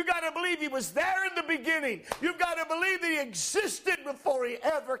eternal. You've got to believe He was there in the beginning. You've got to believe that He existed before He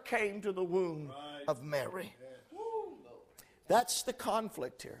ever came to the womb of Mary. That's the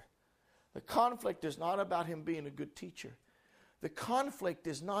conflict here. The conflict is not about Him being a good teacher. The conflict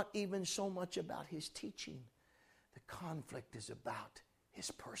is not even so much about His teaching. The conflict is about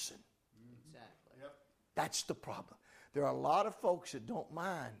His person. Exactly. That's the problem. There are a lot of folks that don't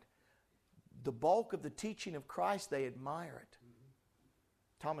mind. The bulk of the teaching of Christ, they admire it.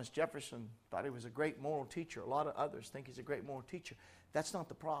 Thomas Jefferson thought he was a great moral teacher. A lot of others think he's a great moral teacher. That's not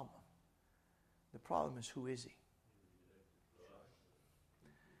the problem. The problem is, who is he?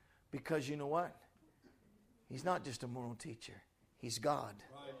 Because you know what? He's not just a moral teacher. He's God.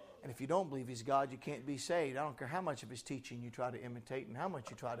 And if you don't believe He's God, you can't be saved. I don't care how much of His teaching you try to imitate and how much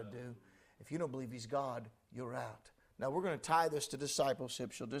you try to do. If you don't believe He's God, you're out. Now we're going to tie this to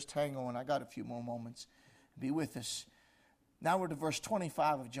discipleship, so just hang on. I got a few more moments. Be with us. Now we're to verse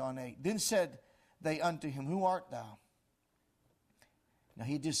 25 of John 8. Then said they unto Him, Who art thou? Now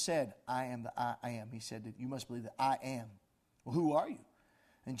He just said, I am the I am. He said that you must believe that I am. Well, who are you?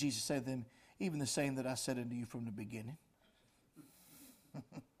 And Jesus said to them, even the same that I said unto you from the beginning.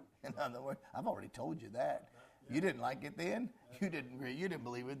 In other words, I've already told you that. You didn't like it then. You didn't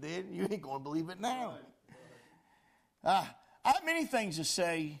believe it then. You ain't going to believe it now. I have many things to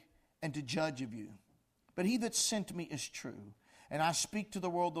say and to judge of you. But He that sent me is true. And I speak to the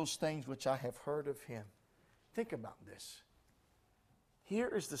world those things which I have heard of Him. Think about this. Here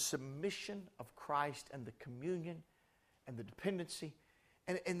is the submission of Christ and the communion and the dependency.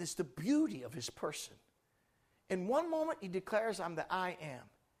 And it's the beauty of His person. In one moment He declares, I'm the I am.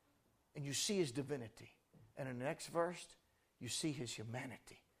 And you see His divinity. And in the next verse, you see His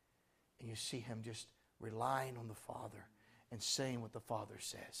humanity. And you see Him just relying on the Father and saying what the Father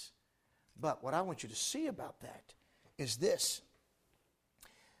says. But what I want you to see about that is this.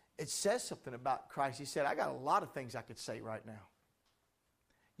 It says something about Christ. He said, I got a lot of things I could say right now.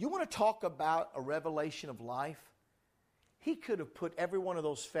 You want to talk about a revelation of life? He could have put every one of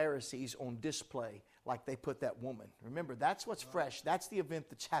those Pharisees on display like they put that woman. Remember, that's what's fresh. That's the event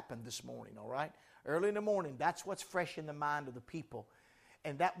that's happened this morning, all right? Early in the morning, that's what's fresh in the mind of the people.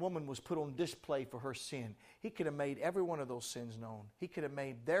 And that woman was put on display for her sin. He could have made every one of those sins known. He could have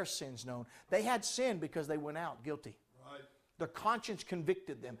made their sins known. They had sin because they went out guilty. Right. Their conscience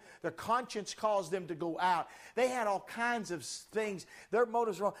convicted them. Their conscience caused them to go out. They had all kinds of things. Their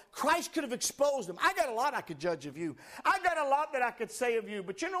motives were wrong. Christ could have exposed them. I got a lot I could judge of you. I got a lot that I could say of you.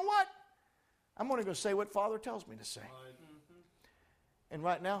 But you know what? I'm only going to say what Father tells me to say. Right. And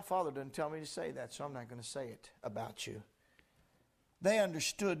right now, Father doesn't tell me to say that, so I'm not going to say it about you. They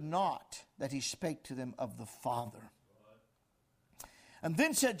understood not that He spake to them of the Father. And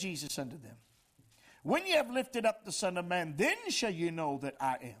then said Jesus unto them, When ye have lifted up the Son of Man, then shall ye know that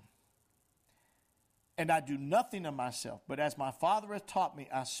I am. And I do nothing of myself, but as my Father hath taught me,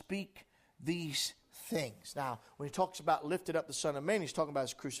 I speak these things. Now, when He talks about lifted up the Son of Man, He's talking about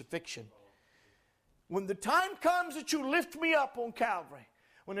His crucifixion. When the time comes that you lift me up on Calvary,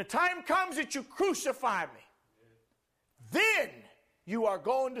 when the time comes that you crucify me, then you are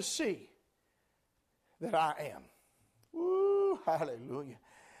going to see that I am. Woo, hallelujah.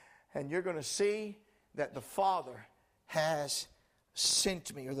 And you're going to see that the Father has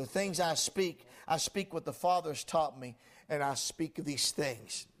sent me, or the things I speak what the Father has taught me, and I speak of these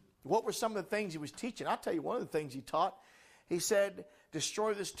things. What were some of the things He was teaching? I'll tell you one of the things He taught. He said,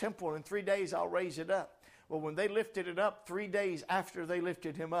 destroy this temple, and in 3 days I'll raise it up. Well, when they lifted it up, 3 days after they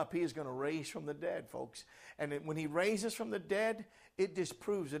lifted Him up, He is going to raise from the dead, folks. And when He raises from the dead, it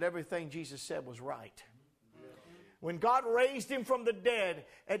disproves that everything Jesus said was right. When God raised Him from the dead,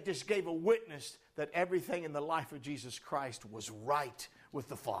 it just gave a witness that everything in the life of Jesus Christ was right with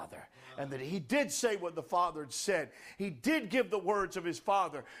the Father. And that He did say what the Father had said. He did give the words of His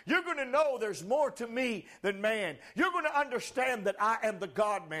Father. You're going to know there's more to me than man. You're going to understand that I am the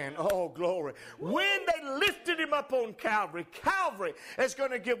God-man. Oh, glory. When they lifted Him up on Calvary, Calvary is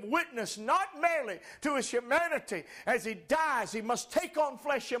going to give witness not merely to His humanity. As He dies, He must take on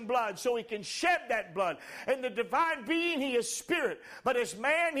flesh and blood so He can shed that blood. In the divine being, He is spirit. But as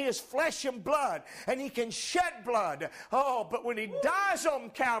man, He is flesh and blood. And He can shed blood. Oh, but when He dies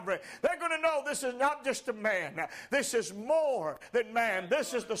on Calvary, they're going to know this is not just a man. This is more than man.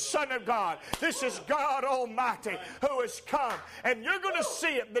 This is the Son of God. This is God Almighty who has come. And you're going to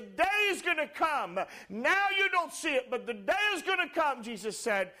see it. The day is going to come. Now you don't see it, but the day is going to come, Jesus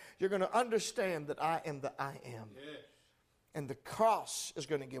said. You're going to understand that I am the I am. Yes. And the cross is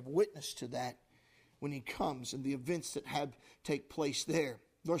going to give witness to that when He comes and the events that have take place there.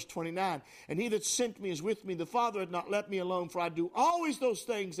 Verse 29, and He that sent me is with me. The Father had not left me alone, for I do always those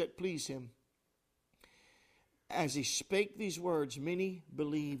things that please Him. As He spake these words, many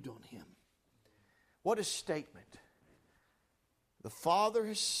believed on Him. What a statement. The Father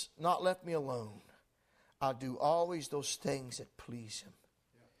has not left me alone. I do always those things that please Him.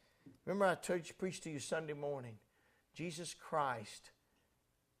 Remember I preached to you Sunday morning. Jesus Christ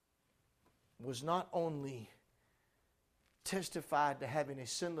was not only testified to having a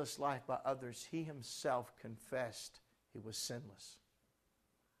sinless life by others, he himself confessed he was sinless.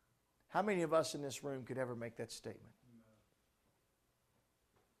 How many of us in this room could ever make that statement?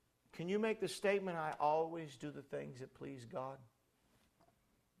 Can you make the statement, I always do the things that please God?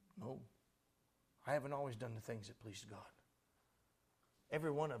 No. I haven't always done the things that pleased God.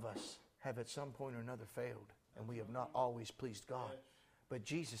 Every one of us have at some point or another failed, and we have not always pleased God. But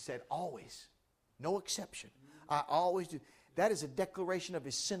Jesus said, always. No exception. I always do. That is a declaration of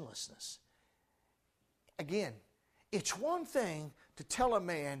his sinlessness. Again, it's one thing to tell a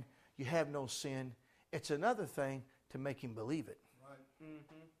man you have no sin. It's another thing to make him believe it. Right.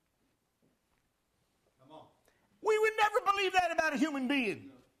 Mm-hmm. Come on. We would never believe that about a human being.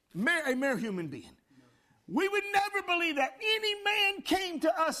 No. A mere human being. No. We would never believe that. Any man came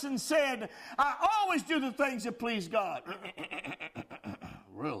to us and said, I always do the things that please God.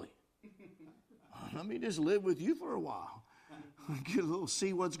 Really? Let me just live with you for a while. Get a little,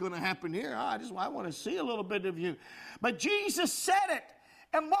 see what's going to happen here. I want to see a little bit of you. But Jesus said it.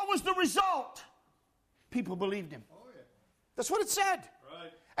 And what was the result? People believed him. Oh, yeah. That's what it said.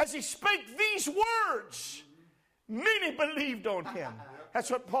 Right. As he spake these words, many believed on him. That's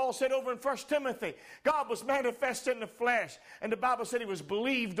what Paul said over in 1 Timothy. God was manifest in the flesh. And the Bible said he was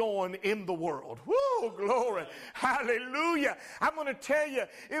believed on in the world. Woo, glory. Hallelujah. I'm going to tell you,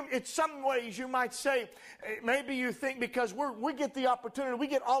 in some ways you might say, maybe you think because we get the opportunity, we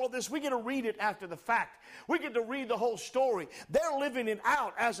get all of this, we get to read it after the fact. We get to read the whole story. They're living it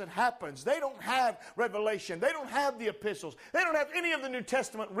out as it happens. They don't have revelation. They don't have the epistles. They don't have any of the New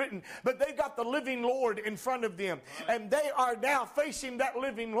Testament written, but they got the living Lord in front of them. Right. And they are now facing that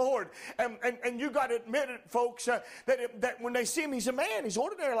living Lord. And you got to admit it, folks, that when they see him, he's a man. He's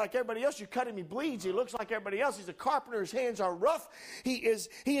ordinary like everybody else. You cut him, he bleeds. He looks like everybody else. He's a carpenter. His hands are rough. He is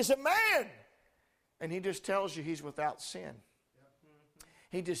a man. And he just tells you he's without sin.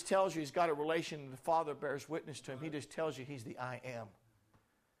 He just tells you he's got a relation. The Father bears witness to him. He just tells you he's the I am.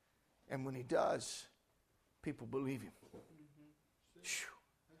 And when he does, people believe him.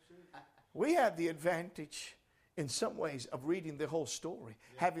 We have the advantage in some ways of reading the whole story,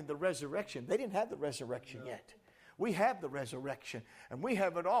 having the resurrection. They didn't have the resurrection yet. We have the resurrection, and we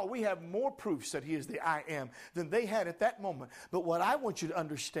have it all. We have more proofs that he is the I am than they had at that moment. But what I want you to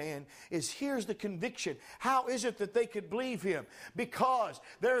understand is here's the conviction. How is it that they could believe him? Because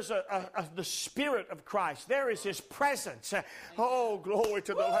there's the Spirit of Christ. There is his presence. Oh, glory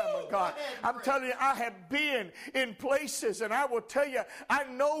to the Lamb of God. I'm telling you, I have been in places, and I will tell you, I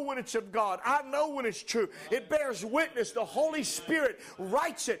know when it's of God. I know when it's true. It bears witness. The Holy Spirit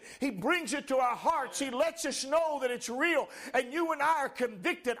writes it. He brings it to our hearts. He lets us know that it's real, and you and I are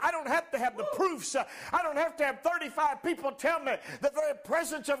convicted. I don't have to have the proofs. I don't have to have 35 people tell me the very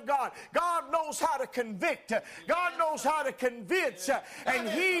presence of God. God knows how to convict. God knows how to convince, and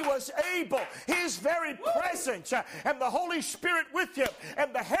he was able. His very presence and the Holy Spirit with him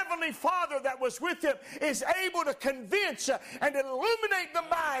and the Heavenly Father that was with him is able to convince and illuminate the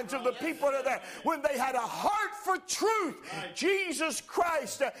minds of the people that when they had a heart for truth, Jesus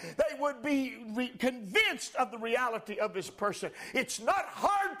Christ, they would be convinced of the reality of this person. It's not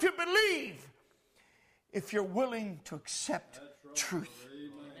hard to believe if you're willing to accept truth.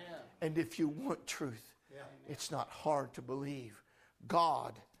 And if you want truth, it's not hard to believe.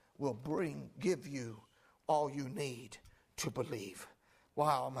 God will give you all you need to believe.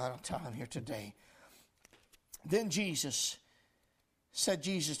 Wow, I'm out of time here today. Then said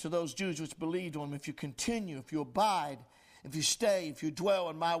Jesus to those Jews which believed on him, if you continue, if you abide, if you stay, if you dwell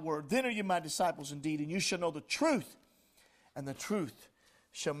in my word, then are you my disciples indeed, and you shall know the truth, and the truth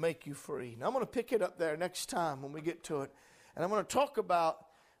shall make you free. Now I'm going to pick it up there next time when we get to it, and I'm going to talk about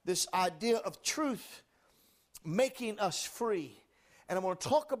this idea of truth making us free. And I'm going to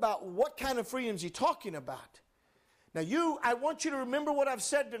talk about what kind of freedom is he talking about. Now I want you to remember what I've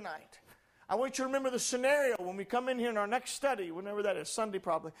said tonight. I want you to remember the scenario when we come in here in our next study, whenever that is, Sunday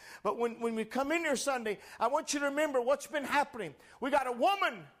probably. But when we come in here Sunday, I want you to remember what's been happening. We got a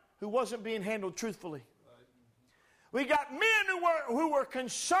woman who wasn't being handled truthfully. We got men who were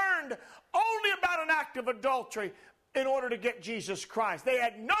concerned only about an act of adultery in order to get Jesus Christ. They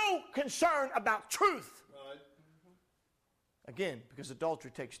had no concern about truth. Again, because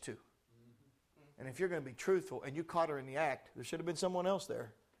adultery takes two. And if you're going to be truthful and you caught her in the act, there should have been someone else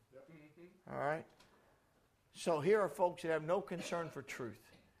there. All right? So here are folks that have no concern for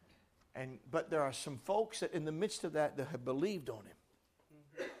truth. But there are some folks that in the midst of that have believed on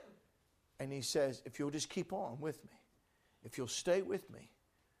him. And he says, if you'll just keep on with me, if you'll stay with me,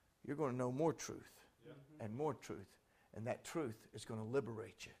 you're going to know more truth and more truth. And that truth is going to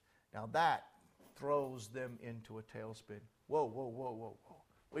liberate you. Now that throws them into a tailspin. Whoa, whoa, whoa, whoa, whoa.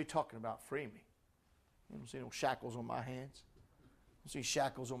 What are you talking about? Free me. You don't see no shackles on my hands. You don't see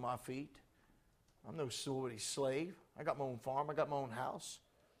shackles on my feet. I'm no nobody's slave. I got my own farm. I got my own house.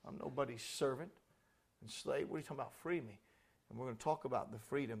 I'm nobody's servant and slave. What are you talking about? Free me. And we're going to talk about the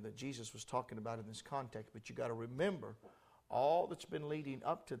freedom that Jesus was talking about in this context. But you got to remember all that's been leading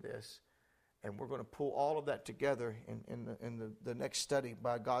up to this. And we're going to pull all of that together in the next study.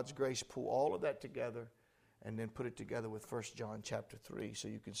 By God's grace, pull all of that together and then put it together with 1 John chapter 3 so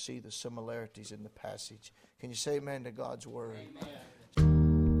you can see the similarities in the passage. Can you say amen to God's word? Amen.